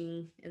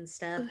rushing and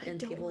stuff, Ugh, I and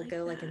don't people like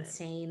go like that.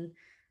 insane.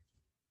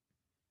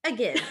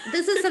 Again,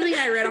 this is something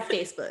I read off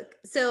Facebook,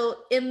 so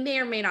it may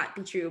or may not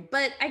be true,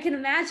 but I can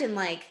imagine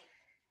like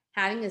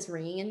having this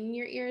ringing in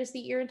your ears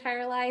your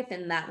entire life,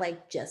 and that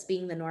like just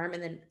being the norm,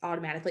 and then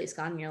automatically it's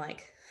gone, and you're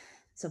like,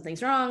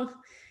 something's wrong.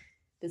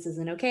 This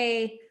isn't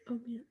okay. Oh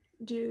man,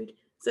 dude.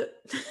 So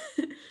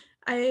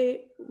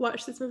I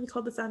watched this movie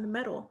called The Sound of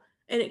Metal,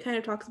 and it kind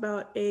of talks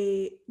about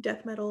a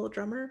death metal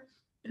drummer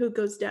who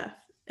goes deaf.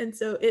 And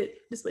so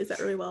it displays that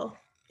really well.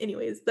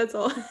 Anyways, that's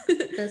all.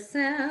 The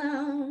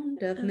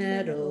sound of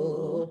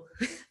metal.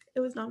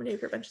 It was nominated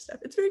for a bunch of stuff.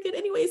 It's very good,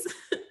 anyways.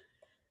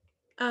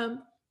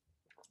 um,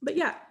 but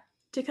yeah,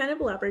 to kind of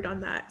elaborate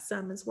on that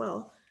some as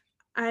well,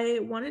 I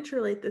wanted to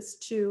relate this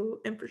to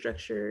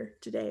infrastructure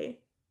today.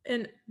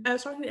 And I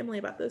was talking to Emily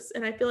about this,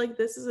 and I feel like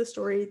this is a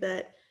story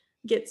that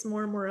gets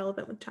more and more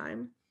relevant with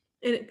time.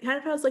 And it kind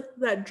of has like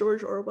that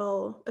George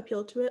Orwell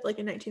appeal to it, like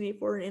in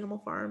 1984 in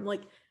Animal Farm,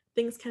 like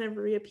things kind of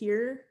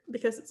reappear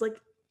because it's like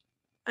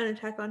an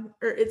attack on,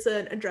 or it's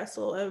an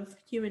addressal of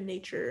human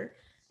nature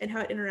and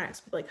how it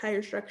interacts with like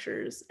higher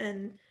structures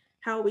and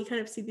how we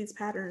kind of see these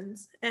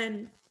patterns.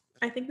 And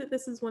I think that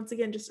this is once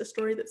again just a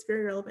story that's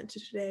very relevant to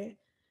today.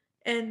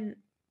 And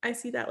I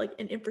see that like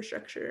in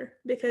infrastructure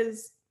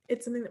because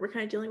it's something that we're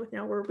kind of dealing with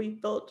now where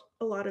we've built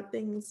a lot of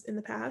things in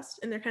the past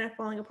and they're kind of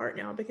falling apart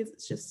now because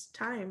it's just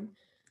time.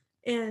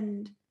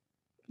 And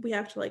we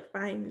have to like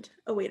find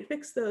a way to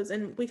fix those.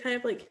 And we kind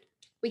of like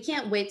We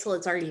can't wait till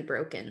it's already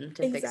broken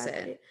to fix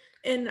exactly. it.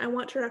 And I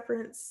want to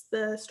reference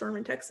the storm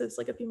in Texas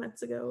like a few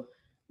months ago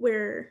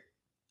where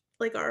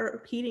like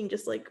our heating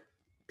just like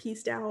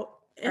pieced out.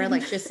 Our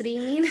electricity,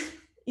 you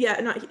mean?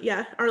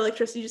 Our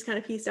electricity just kind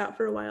of pieced out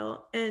for a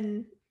while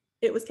and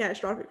it was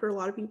catastrophic for a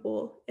lot of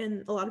people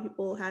and a lot of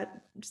people had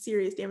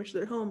serious damage to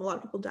their home. A lot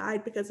of people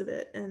died because of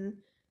it. And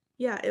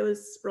yeah, it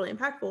was really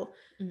impactful.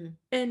 Mm-hmm.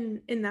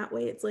 And in that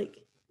way, it's like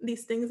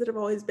these things that have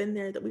always been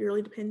there that we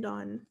really depend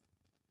on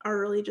are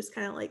really just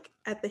kind of like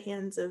at the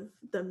hands of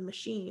the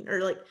machine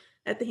or like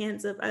at the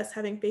hands of us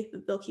having faith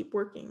that they'll keep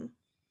working.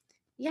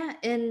 Yeah,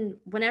 and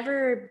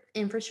whenever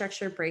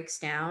infrastructure breaks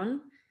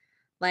down,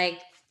 like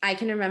I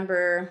can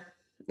remember,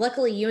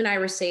 luckily you and I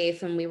were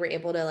safe and we were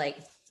able to like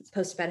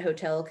post up at a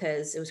hotel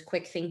because it was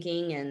quick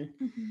thinking and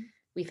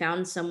we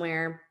found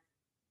somewhere.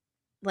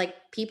 Like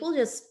people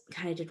just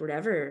kind of did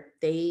whatever.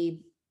 They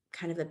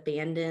kind of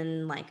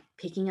abandoned like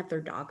picking up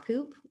their dog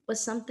poop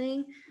was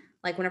something.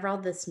 Like whenever all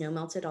the snow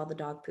melted, all the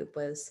dog poop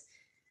was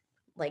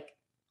like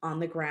on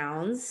the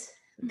grounds.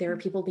 There were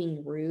people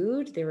being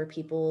rude. There were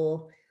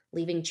people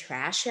leaving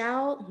trash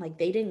out. Like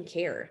they didn't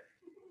care.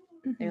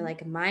 They're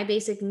like, my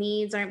basic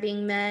needs aren't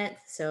being met,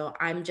 so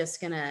I'm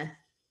just gonna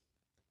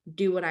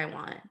do what I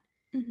want.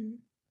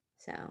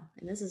 So,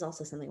 and this is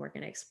also something we're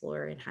gonna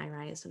explore in High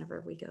Rise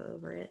whenever we go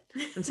over it.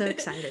 I'm so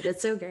excited.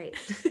 It's so great.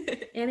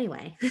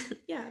 Anyway.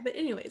 Yeah, but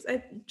anyways,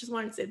 I just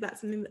wanted to say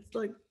that's something that's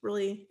like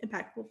really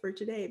impactful for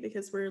today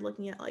because we're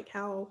looking at like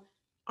how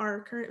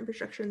our current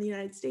infrastructure in the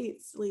United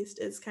States, at least,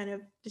 is kind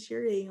of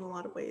deteriorating in a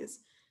lot of ways.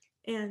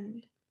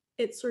 And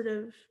it's sort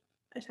of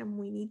a time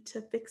we need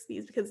to fix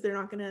these because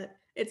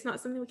it's not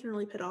something we can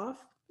really put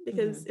off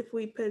because if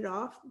we put it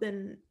off,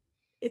 then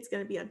it's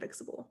going to be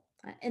unfixable.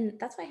 And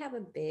that's why I have a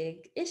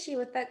big issue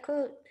with that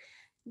quote.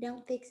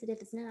 Don't fix it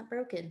if it's not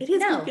broken. It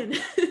is broken.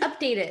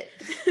 Update it.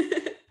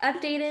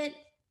 Update it.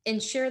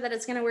 Ensure that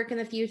it's going to work in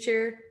the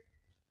future.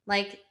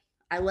 Like,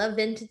 I love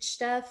vintage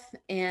stuff,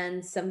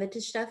 and some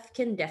vintage stuff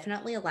can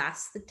definitely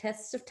last the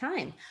test of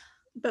time.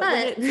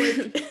 But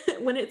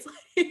when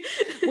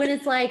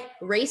it's like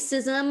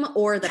racism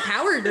or the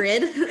power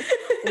grid,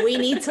 we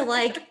need to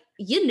like,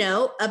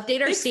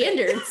 update our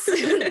standards.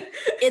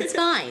 It's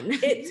fine.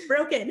 It's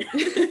broken.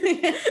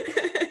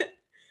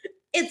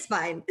 It's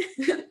fine.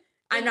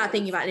 I'm not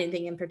thinking about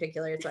anything in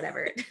particular. It's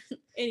whatever.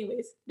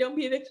 Anyways, don't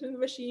be a victim of the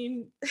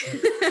machine.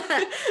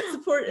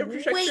 Support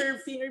infrastructure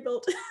being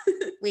rebuilt.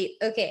 Wait,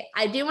 okay.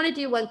 I do want to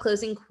do one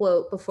closing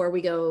quote before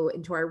we go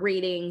into our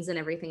ratings and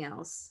everything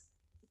else.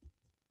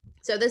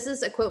 So this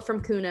is a quote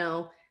from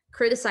Kuno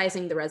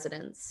criticizing the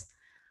residents.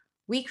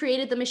 We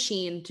created the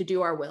machine to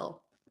do our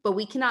will, but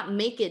we cannot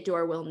make it do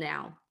our will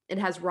now. It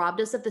has robbed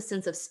us of the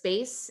sense of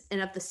space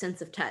and of the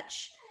sense of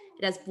touch.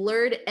 It has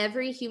blurred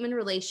every human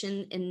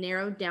relation and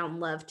narrowed down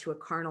love to a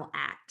carnal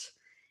act.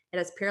 It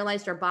has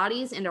paralyzed our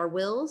bodies and our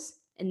wills,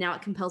 and now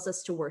it compels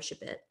us to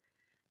worship it.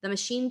 The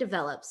machine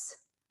develops,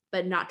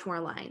 but not to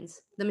our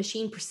lines. The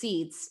machine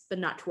proceeds, but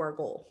not to our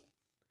goal.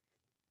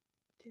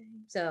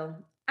 Dang. So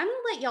I'm going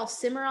to let y'all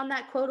simmer on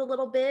that quote a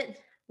little bit.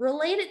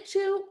 Relate it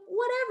to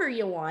whatever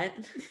you want.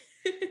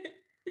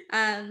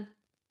 So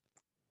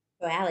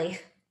Allie,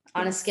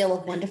 on a scale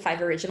of 1 to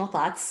 5 original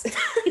thoughts,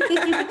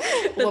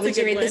 what would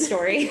you rate this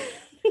story?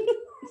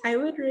 I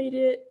would rate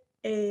it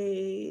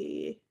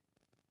a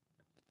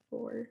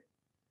 4.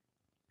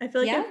 I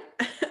feel like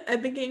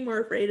I've been getting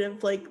more afraid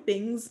of like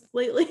things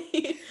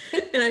lately,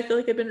 and I feel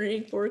like I've been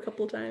reading 4 a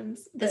couple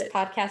times. This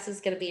podcast is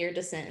going to be your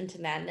descent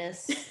into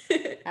madness.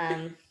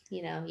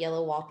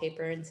 Yellow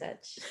wallpaper and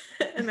such.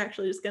 I'm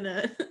actually just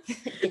gonna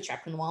get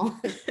trapped in the wall.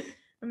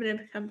 I'm gonna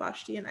become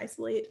Vashti and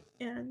isolate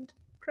and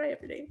cry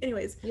every day.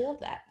 Anyways, you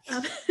love that.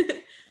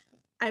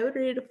 I would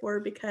rate it a 4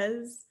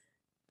 because,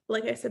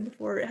 like I said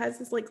before, it has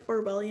this like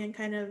Orwellian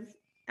kind of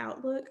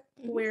outlook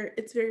where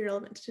it's very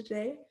relevant to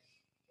today,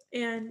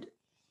 and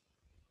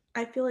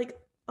I feel like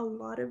a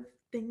lot of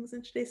things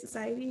in today's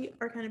society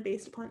are kind of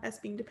based upon us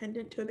being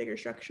dependent to a bigger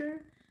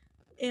structure,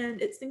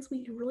 and it's things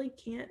we really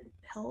can't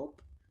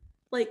help.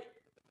 Like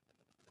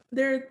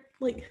there's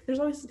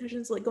always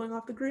discussions like going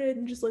off the grid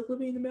and just like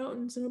living in the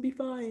mountains and it'll be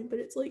fine, but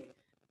it's like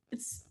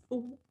it's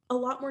a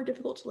lot more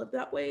difficult to live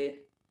that way.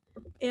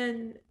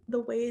 And the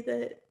way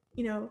that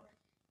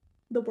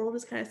the world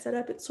is kind of set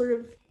up, it's sort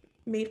of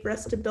made for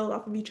us to build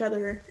off of each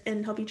other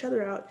and help each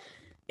other out.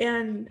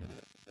 And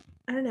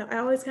I don't know, I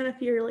always kind of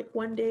fear like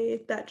one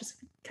day that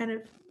just kind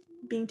of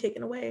being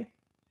taken away.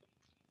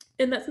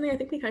 And that's something I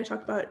think we kind of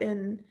talked about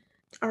in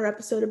our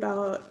episode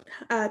about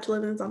to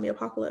live in the zombie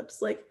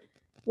apocalypse, like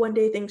one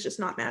day things just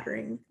not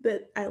mattering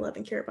that I love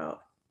and care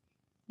about.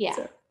 Yeah.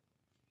 So,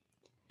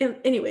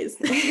 anyways,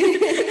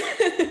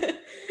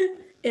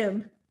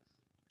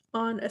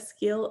 on a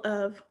scale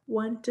of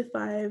 1 to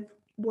 5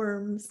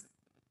 worms,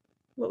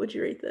 what would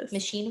you rate this?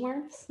 Machine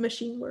worms?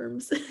 Machine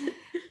worms.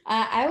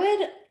 I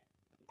would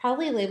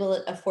probably label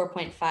it a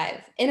 4.5.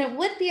 And it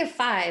would be a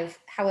 5.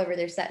 However,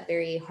 there's that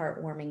very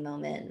heartwarming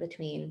moment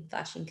between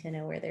Vash and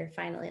Kuno where they're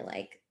finally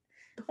like,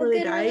 before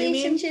they die,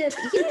 relationship.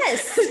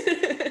 Yes.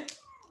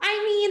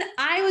 I mean,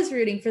 I was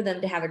rooting for them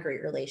to have a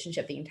great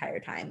relationship the entire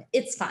time.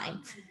 It's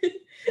fine.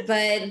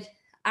 But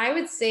I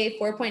would say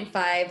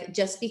 4.5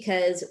 just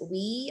because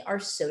we are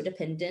so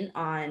dependent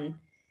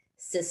on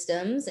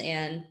systems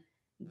and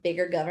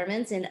bigger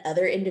governments and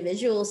other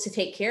individuals to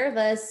take care of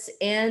us.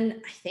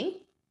 And I think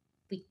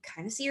we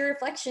kind of see a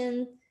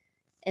reflection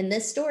in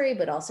this story,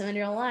 but also in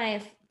real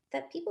life,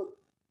 that people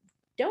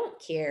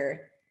don't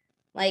care.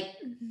 Like,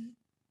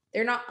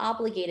 they're not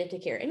obligated to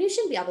care. And you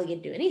shouldn't be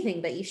obligated to do anything,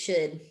 but you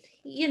should,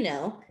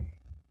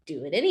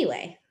 do it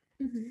anyway.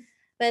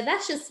 But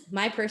that's just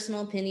my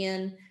personal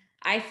opinion.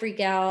 I freak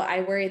out.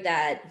 I worry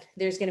that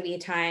there's going to be a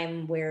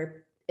time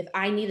where if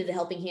I needed a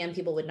helping hand,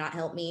 people would not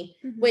help me,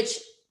 which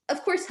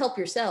of course help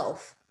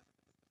yourself,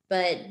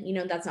 but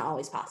that's not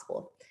always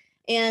possible.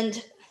 And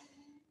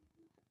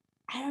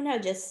I don't know,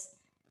 just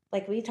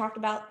like we talked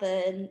about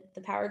the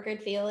power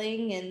grid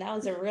failing, and that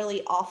was a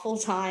really awful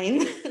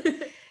time.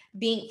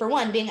 being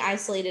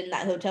isolated in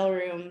that hotel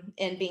room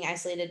and being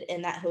isolated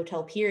in that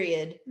hotel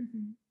period.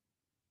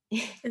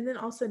 And then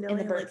also knowing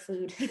and the bird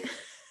food.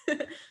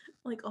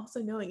 Like also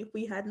knowing if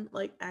we hadn't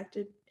like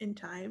acted in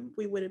time,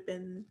 we would have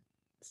been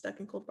stuck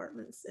in cold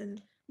apartments. And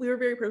we were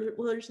very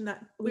privileged in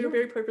that. We were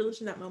very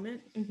privileged in that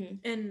moment,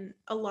 and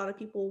a lot of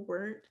people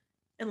weren't.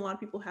 And a lot of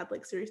people had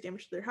like serious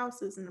damage to their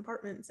houses and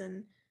apartments,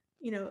 and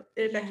it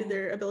affected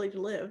their ability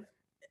to live.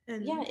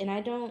 And and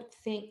I don't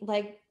think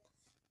like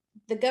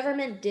the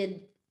government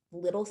did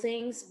little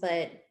things,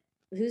 but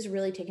who's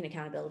really taking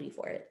accountability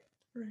for it?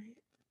 Right.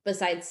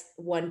 Besides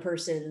one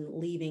person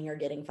leaving or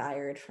getting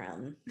fired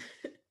from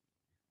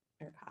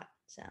ERCOT.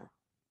 So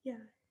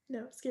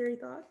scary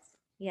thoughts.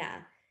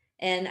 Yeah.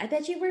 And I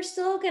bet you we're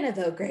still going to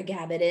vote Greg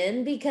Abbott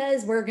in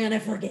because we're going to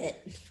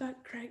forget.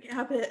 Fuck Greg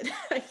Abbott.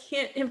 I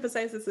can't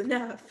emphasize this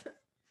enough.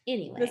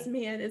 Anyway. This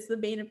man is the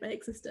bane of my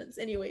existence.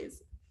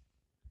 Anyways.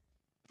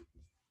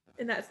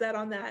 And that's that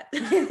on that.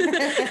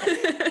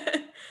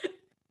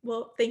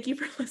 Well, thank you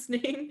for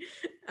listening.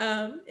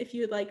 If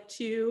you would like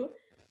to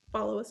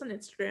follow us on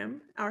Instagram,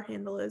 our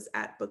handle is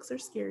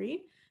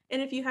 @booksarescary.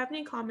 And if you have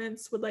any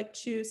comments, would like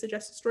to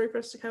suggest a story for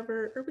us to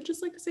cover, or would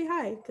just like to say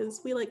hi,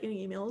 because we like getting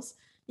emails,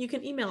 you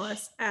can email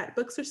us at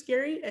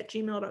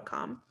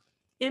booksarescary@gmail.com.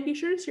 And be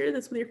sure to share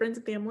this with your friends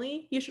and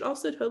family. You should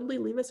also totally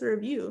leave us a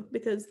review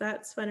because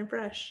that's fun and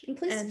fresh. And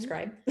please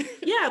subscribe.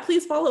 Yeah,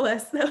 please follow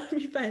us. That would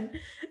be fun.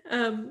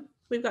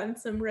 We've gotten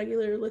some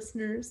regular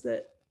listeners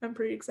that I'm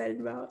pretty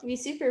excited about. We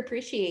super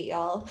appreciate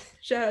y'all.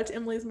 Shout out to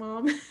Emily's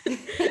mom.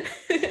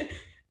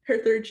 Her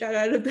 3rd shout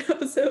out of the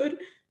episode.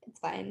 It's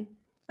fine.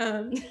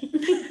 But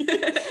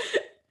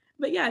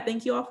yeah,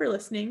 thank you all for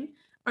listening.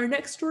 Our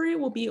next story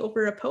will be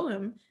over a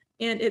poem,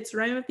 and it's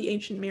Rime of the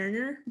Ancient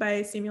Mariner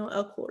by Samuel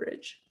L.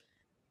 Coleridge.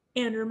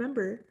 And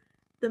remember,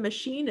 the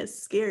machine is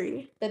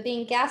scary. But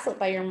being gaslit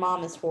by your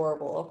mom is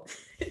horrible.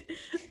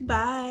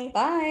 Bye.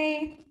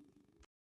 Bye.